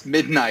past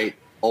midnight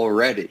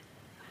already.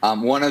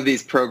 One of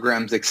these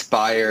programs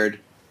expired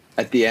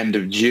at the end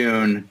of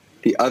June.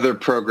 The other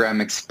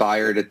program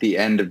expired at the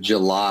end of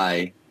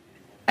July.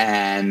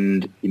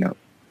 And,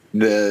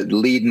 the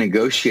lead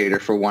negotiator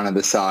for one of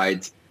the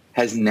sides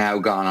has now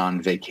gone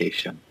on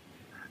vacation.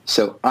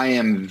 So I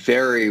am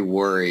very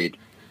worried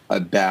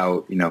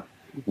about,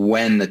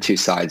 when the two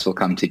sides will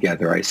come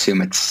together. I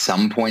assume at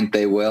some point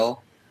they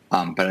will,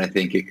 but I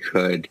think it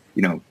could,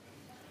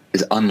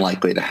 is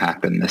unlikely to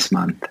happen this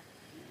month.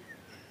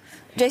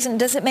 Jason,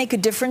 does it make a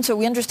difference? So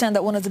we understand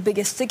that one of the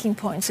biggest sticking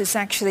points is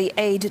actually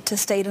aid to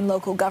state and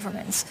local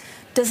governments.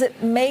 Does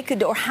it make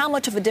or how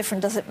much of a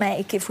difference does it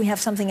make if we have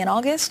something in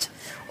August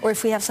or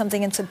if we have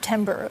something in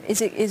September?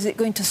 Is it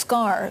going to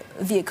scar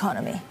the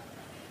economy?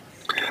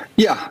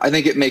 Yeah, I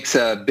think it makes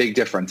a big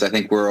difference. I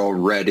think we're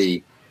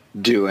already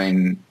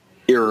doing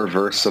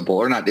irreversible,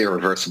 or not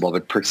irreversible,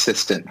 but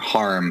persistent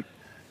harm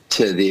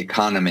to the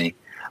economy.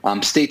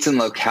 States and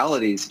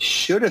localities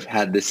should have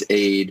had this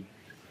aid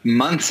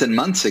months and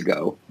months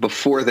ago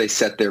before they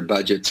set their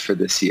budgets for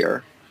this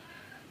year.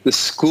 The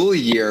school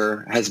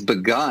year has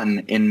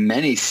begun in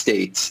many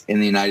states in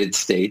the United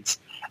States,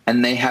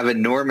 and they have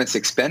enormous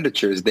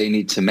expenditures they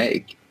need to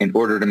make in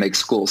order to make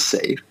schools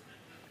safe.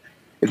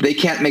 If they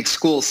can't make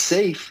schools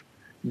safe,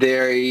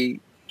 they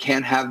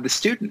can't have the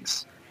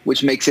students,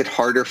 which makes it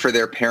harder for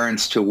their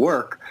parents to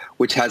work,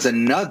 which has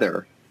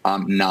another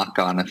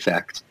knock-on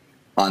effect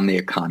on the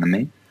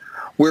economy.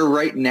 We're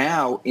right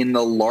now in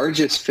the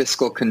largest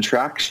fiscal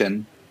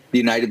contraction the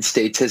United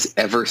States has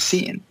ever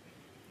seen,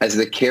 as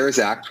the CARES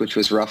Act, which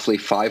was roughly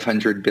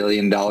 $500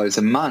 billion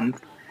a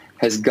month,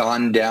 has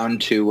gone down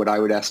to what I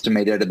would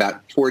estimate at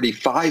about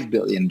 $45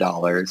 billion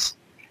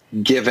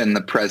given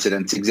the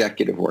president's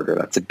executive order.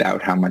 That's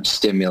about how much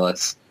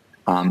stimulus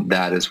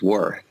that is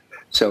worth.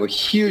 So a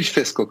huge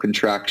fiscal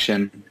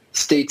contraction,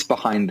 states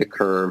behind the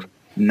curve,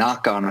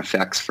 knock-on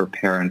effects for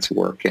parents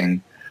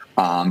working.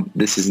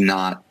 This is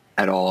not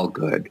at all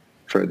good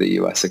for the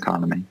U.S.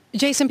 economy.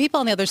 Jason, people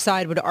on the other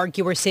side would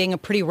argue we're seeing a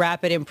pretty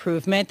rapid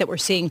improvement, that we're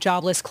seeing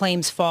jobless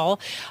claims fall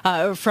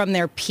from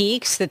their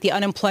peaks, that the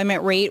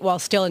unemployment rate, while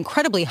still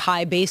incredibly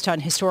high based on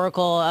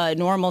historical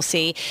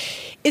normalcy,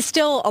 is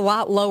still a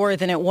lot lower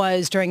than it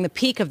was during the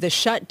peak of the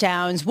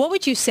shutdowns. What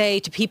would you say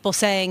to people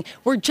saying,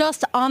 we're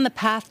just on the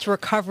path to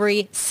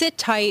recovery, sit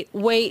tight,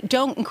 wait,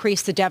 don't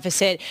increase the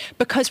deficit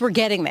because we're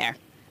getting there?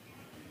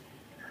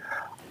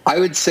 I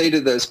would say to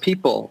those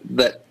people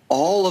that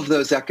all of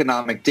those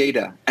economic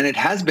data, and it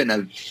has been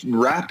a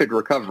rapid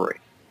recovery.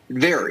 It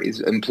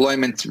varies.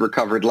 Employment's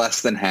recovered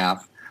less than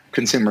half.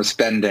 Consumer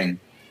spending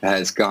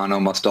has gone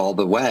almost all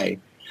the way.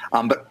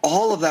 But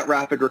all of that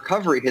rapid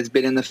recovery has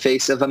been in the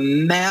face of a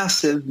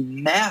massive,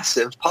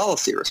 massive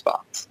policy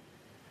response.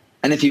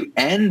 And if you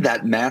end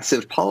that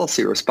massive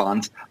policy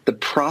response, the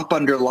prop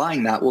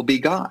underlying that will be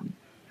gone.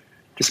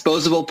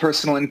 Disposable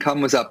personal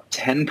income was up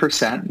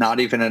 10%, not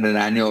even at an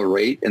annual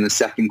rate in the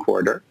second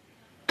quarter.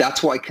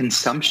 That's why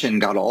consumption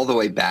got all the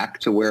way back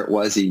to where it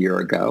was a year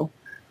ago.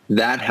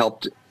 That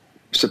helped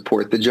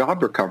support the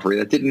job recovery.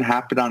 That didn't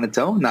happen on its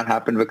own. That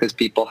happened because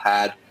people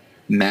had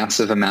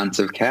massive amounts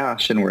of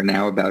cash, and we're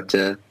now about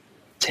to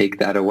take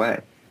that away.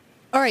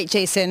 All right,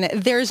 Jason,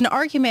 there's an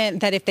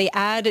argument that if they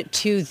add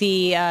to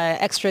the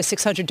extra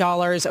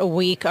 $600 a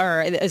week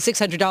or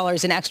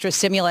 $600 in extra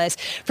stimulus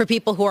for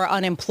people who are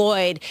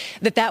unemployed,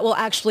 that will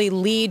actually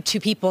lead to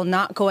people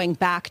not going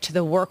back to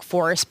the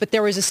workforce. But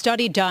there was a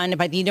study done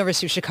by the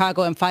University of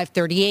Chicago in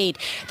 538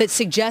 that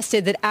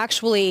suggested that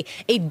actually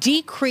a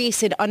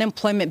decrease in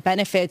unemployment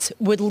benefits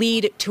would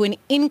lead to an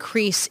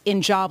increase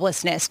in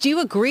joblessness. Do you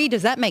agree?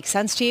 Does that make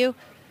sense to you?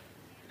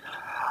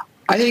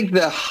 I think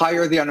the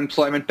higher the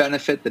unemployment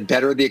benefit, the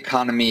better the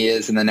economy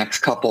is in the next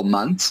couple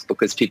months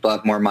because people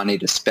have more money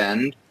to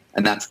spend,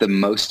 and that's the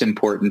most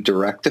important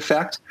direct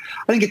effect.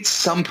 I think at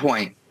some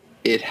point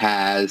it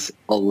has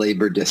a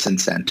labor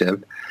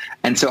disincentive.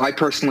 And so I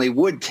personally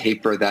would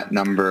taper that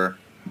number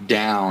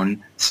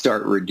down,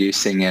 start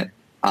reducing it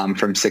from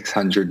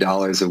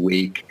 $600 a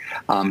week.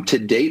 To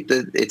date,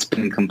 it's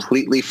been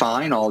completely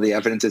fine. All the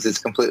evidence is it's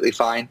completely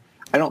fine.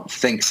 I don't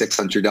think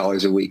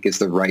 $600 a week is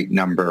the right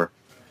number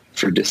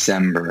for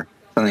December.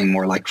 Something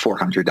more like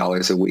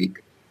 $400 a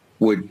week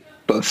would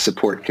both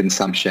support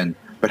consumption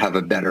but have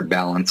a better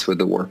balance with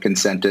the work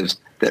incentives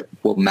that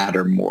will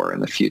matter more in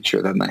the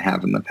future than they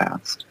have in the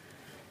past.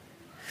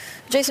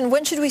 Jason,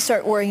 when should we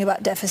start worrying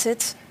about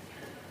deficits?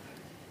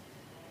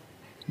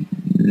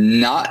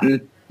 Not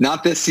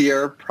this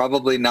year,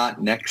 probably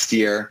not next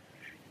year.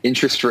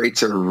 Interest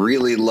rates are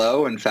really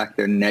low. In fact,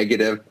 they're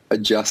negative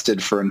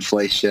adjusted for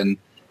inflation.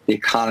 The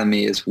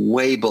economy is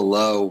way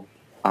below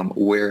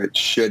where it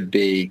should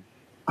be.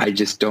 I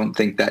just don't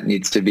think that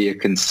needs to be a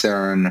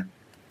concern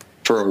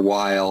for a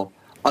while,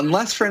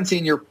 unless,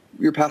 Francine, you're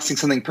passing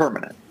something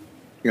permanent.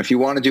 If you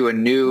want to do a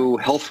new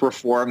health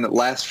reform that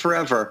lasts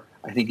forever,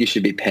 I think you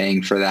should be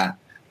paying for that.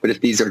 But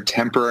if these are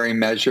temporary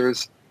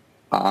measures,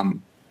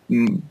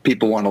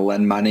 people want to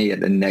lend money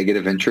at a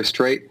negative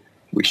interest rate,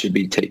 we should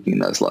be taking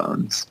those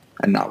loans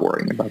and not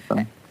worrying about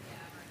them.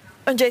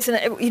 And Jason,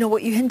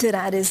 what you hinted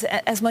at is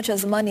as much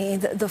as the money,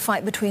 the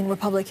fight between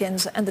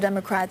Republicans and the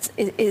Democrats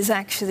is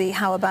actually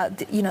how about,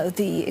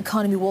 the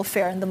economy will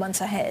fare in the months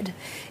ahead.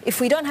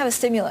 If we don't have a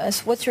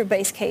stimulus, what's your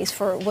base case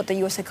for what the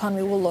U.S.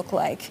 economy will look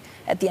like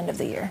at the end of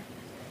the year?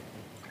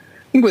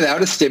 I think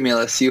without a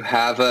stimulus, you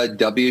have a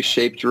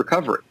W-shaped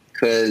recovery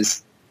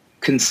because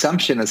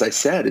consumption, as I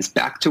said, is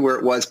back to where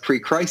it was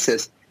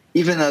pre-crisis,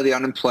 even though the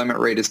unemployment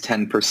rate is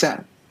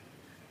 10%.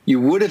 You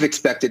would have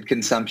expected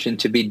consumption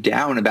to be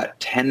down about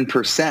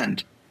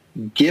 10%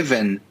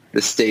 given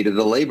the state of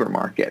the labor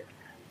market.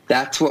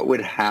 That's what would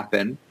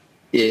happen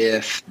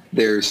if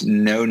there's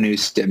no new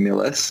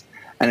stimulus,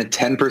 and a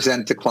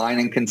 10% decline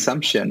in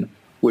consumption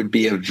would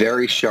be a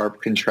very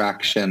sharp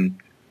contraction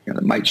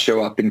that might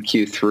show up in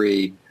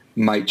Q3,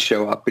 might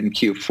show up in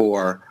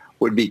Q4,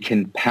 would be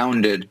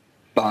compounded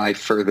by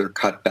further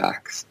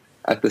cutbacks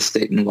at the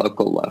state and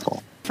local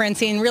level.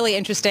 Francine, really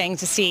interesting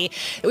to see.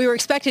 We were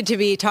expected to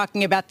be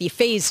talking about the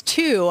phase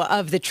 2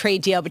 of the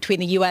trade deal between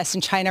the U.S.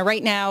 and China.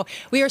 Right now,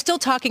 we are still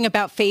talking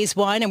about phase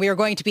 1, and we are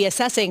going to be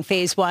assessing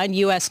phase 1.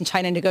 U.S. and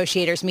China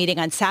negotiators meeting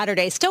on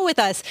Saturday. Still with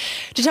us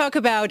to talk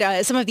about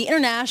some of the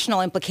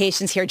international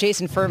implications here.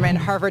 Jason Furman,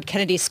 Harvard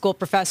Kennedy School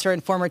professor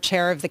and former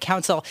chair of the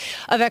Council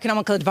of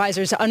Economical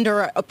Advisors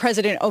under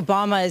President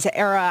Obama's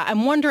era.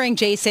 I'm wondering,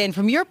 Jason,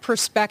 from your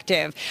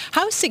perspective,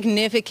 how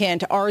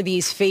significant are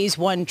these phase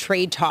 1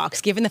 trade talks,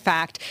 given the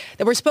fact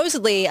that we're supposed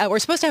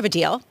to have a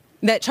deal,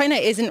 that China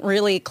isn't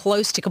really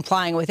close to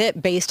complying with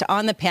it based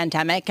on the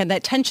pandemic, and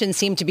that tensions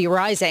seem to be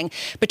rising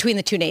between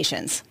the two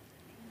nations?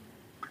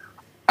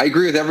 I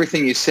agree with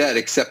everything you said,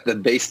 except the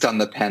based on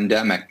the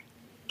pandemic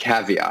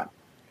caveat.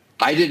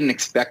 I didn't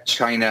expect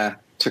China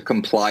to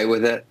comply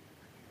with it.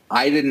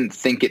 I didn't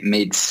think it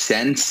made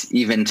sense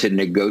even to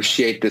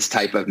negotiate this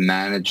type of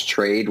managed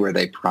trade where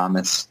they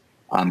promise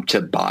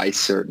to buy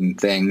certain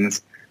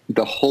things.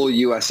 The whole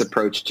U.S.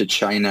 approach to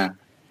China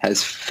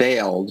has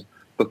failed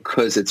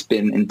because it's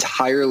been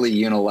entirely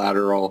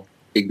unilateral,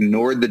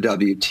 ignored the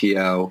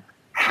WTO,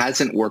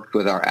 hasn't worked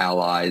with our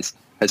allies,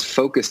 has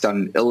focused on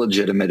an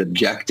illegitimate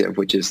objective,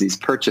 which is these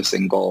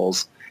purchasing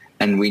goals.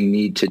 And we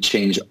need to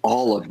change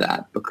all of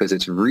that because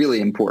it's really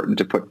important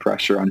to put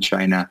pressure on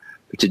China,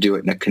 but to do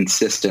it in a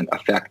consistent,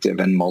 effective,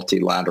 and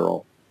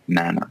multilateral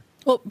manner.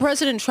 Well,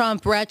 President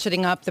Trump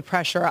ratcheting up the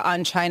pressure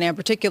on China, in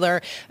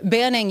particular,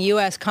 banning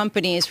U.S.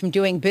 companies from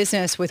doing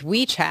business with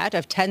WeChat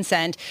of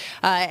Tencent,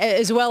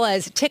 as well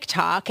as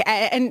TikTok,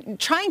 and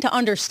trying to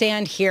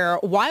understand here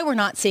why we're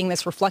not seeing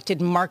this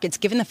reflected in markets,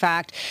 given the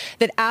fact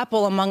that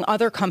Apple, among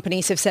other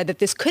companies, have said that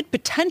this could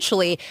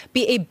potentially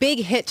be a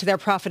big hit to their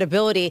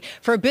profitability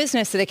for a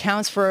business that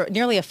accounts for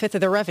nearly a fifth of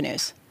their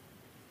revenues.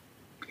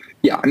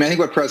 Yeah, I think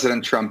what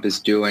President Trump is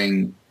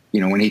doing,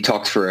 when he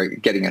talks for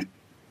getting a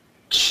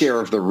share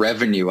of the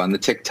revenue on the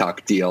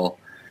TikTok deal,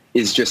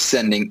 is just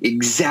sending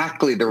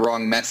exactly the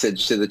wrong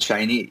message to the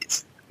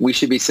Chinese. We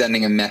should be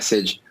sending a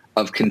message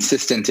of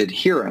consistent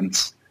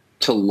adherence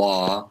to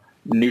law,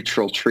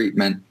 neutral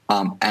treatment,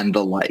 and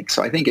the like.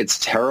 So I think it's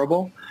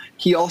terrible.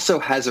 He also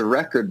has a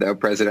record, though,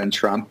 President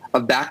Trump,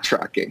 of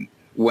backtracking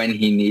when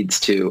he needs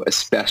to,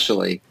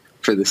 especially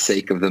for the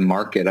sake of the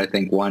market. I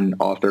think one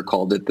author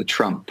called it the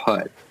Trump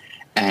put.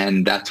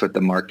 And that's what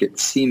the market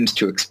seems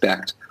to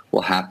expect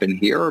will happen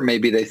here. Or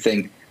maybe they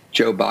think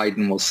Joe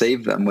Biden will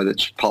save them with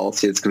a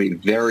policy that's going to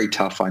be very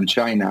tough on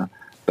China,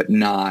 but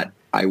not,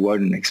 I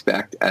wouldn't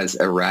expect, as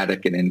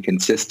erratic and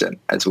inconsistent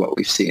as what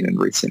we've seen in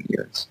recent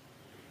years.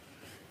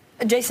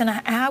 Jason,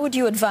 how would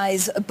you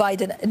advise a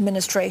Biden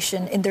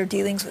administration in their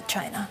dealings with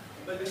China?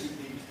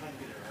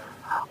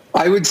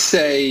 I would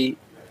say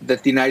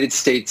that the United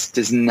States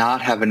does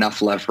not have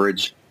enough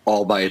leverage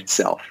all by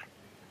itself.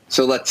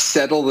 So let's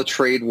settle the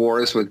trade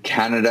wars with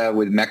Canada,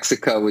 with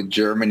Mexico, with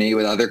Germany,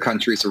 with other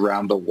countries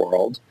around the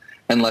world,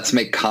 and let's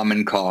make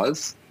common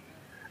cause.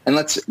 And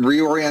let's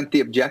reorient the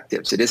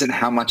objectives. It isn't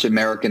how much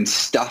American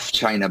stuff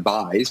China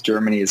buys.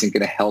 Germany isn't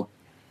going to help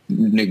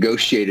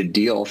negotiate a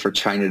deal for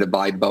China to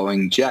buy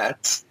Boeing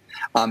jets.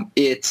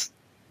 It's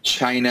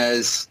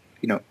China's,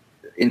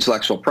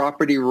 intellectual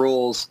property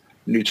rules,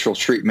 neutral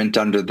treatment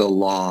under the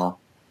law,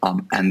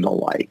 and the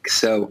like.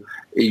 So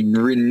a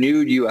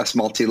renewed U.S.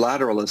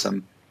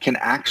 multilateralism can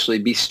actually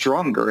be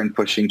stronger in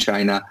pushing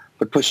China,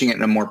 but pushing it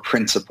in a more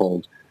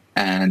principled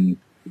and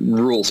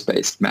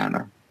rules-based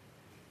manner.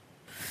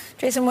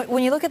 Jason,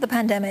 when you look at the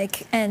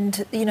pandemic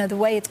and, the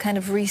way it's kind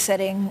of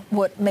resetting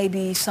what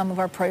maybe some of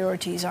our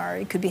priorities are,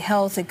 it could be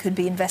health, it could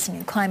be investing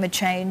in climate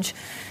change,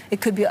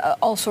 it could be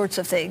all sorts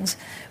of things.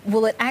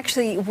 Will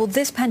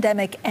this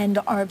pandemic end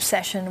our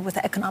obsession with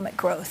economic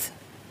growth?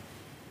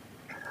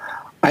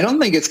 I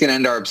don't think it's going to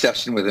end our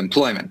obsession with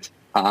employment.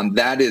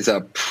 That is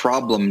a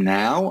problem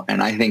now,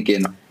 and I think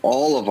in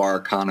all of our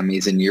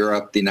economies in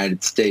Europe, the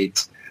United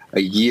States,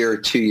 a year,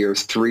 2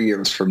 years, 3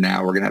 years from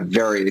now, we're going to have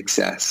very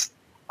excess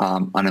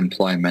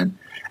unemployment,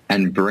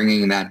 and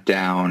bringing that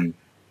down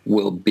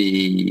will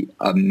be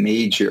a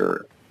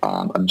major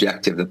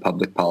objective that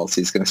public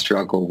policy is going to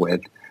struggle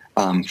with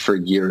for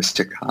years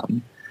to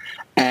come.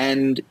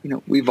 And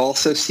we've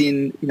also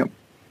seen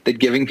that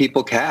giving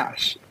people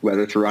cash,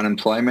 whether through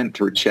unemployment,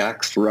 through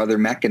checks, through other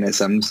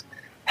mechanisms,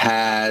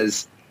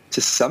 has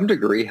to some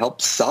degree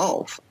helped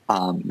solve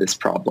this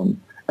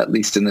problem, at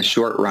least in the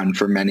short run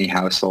for many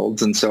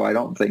households. And so I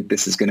don't think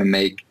this is going to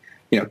make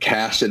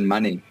cash and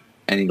money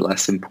any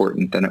less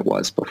important than it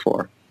was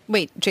before.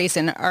 Wait,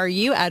 Jason, are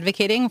you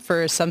advocating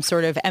for some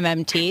sort of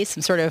MMT,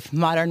 some sort of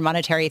modern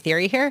monetary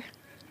theory here?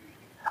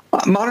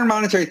 Modern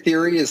monetary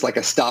theory is like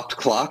a stopped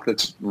clock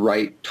that's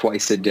right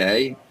twice a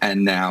day,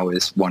 and now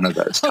is one of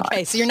those times.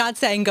 Okay, so you're not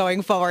saying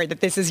going forward that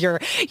this is your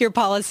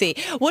policy.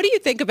 What do you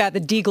think about the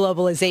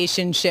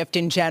deglobalization shift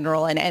in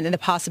general and the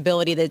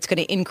possibility that it's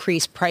going to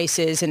increase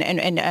prices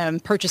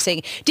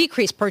and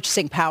decrease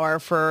purchasing power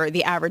for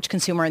the average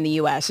consumer in the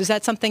U.S.? Is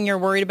that something you're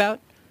worried about?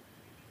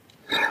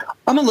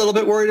 I'm a little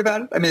bit worried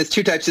about it. There's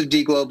two types of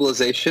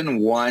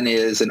deglobalization. One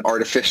is an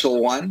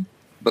artificial one,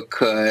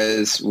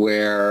 because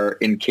we're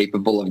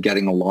incapable of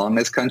getting along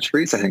as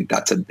countries. I think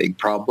that's a big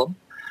problem.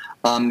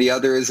 The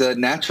other is a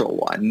natural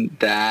one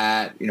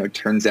that,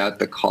 turns out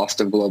the cost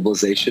of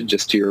globalization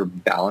just to your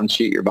balance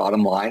sheet, your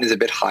bottom line, is a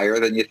bit higher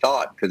than you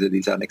thought because of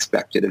these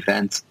unexpected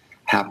events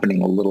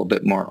happening a little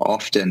bit more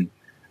often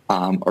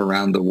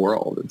around the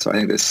world. And so I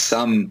think there's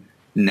some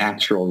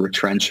natural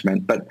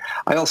retrenchment. But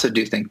I also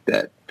do think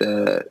that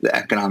the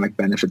economic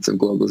benefits of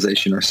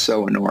globalization are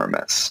so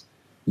enormous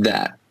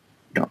that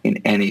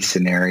in any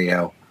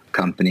scenario,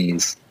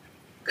 companies,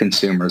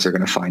 consumers are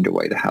going to find a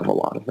way to have a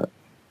lot of it.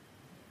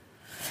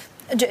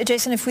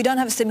 Jason, if we don't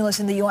have a stimulus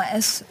in the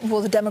U.S.,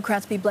 will the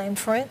Democrats be blamed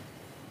for it?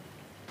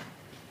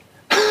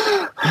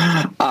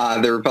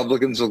 The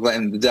Republicans will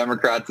blame the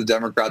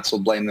Democrats will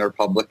blame the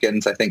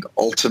Republicans. I think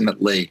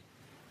ultimately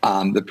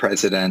the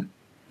president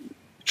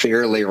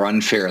fairly or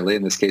unfairly,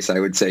 in this case I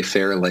would say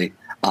fairly,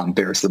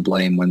 bears the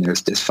blame when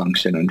there's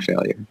dysfunction and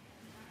failure.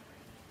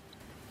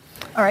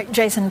 All right,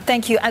 Jason,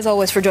 thank you as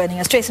always for joining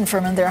us. Jason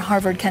Furman, they're a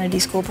Harvard Kennedy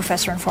School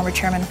professor and former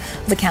chairman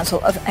of the Council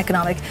of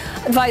Economic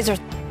Advisors.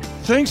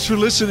 Thanks for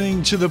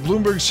listening to the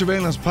Bloomberg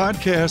Surveillance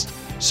Podcast.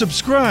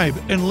 Subscribe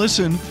and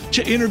listen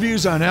to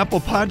interviews on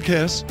Apple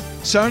Podcasts,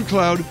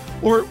 SoundCloud,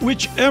 or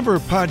whichever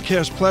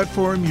podcast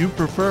platform you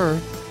prefer.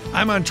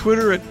 I'm on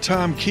Twitter at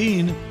Tom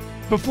Keene.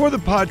 Before the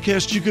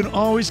podcast, you can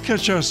always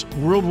catch us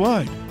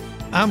worldwide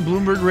on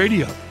Bloomberg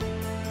Radio.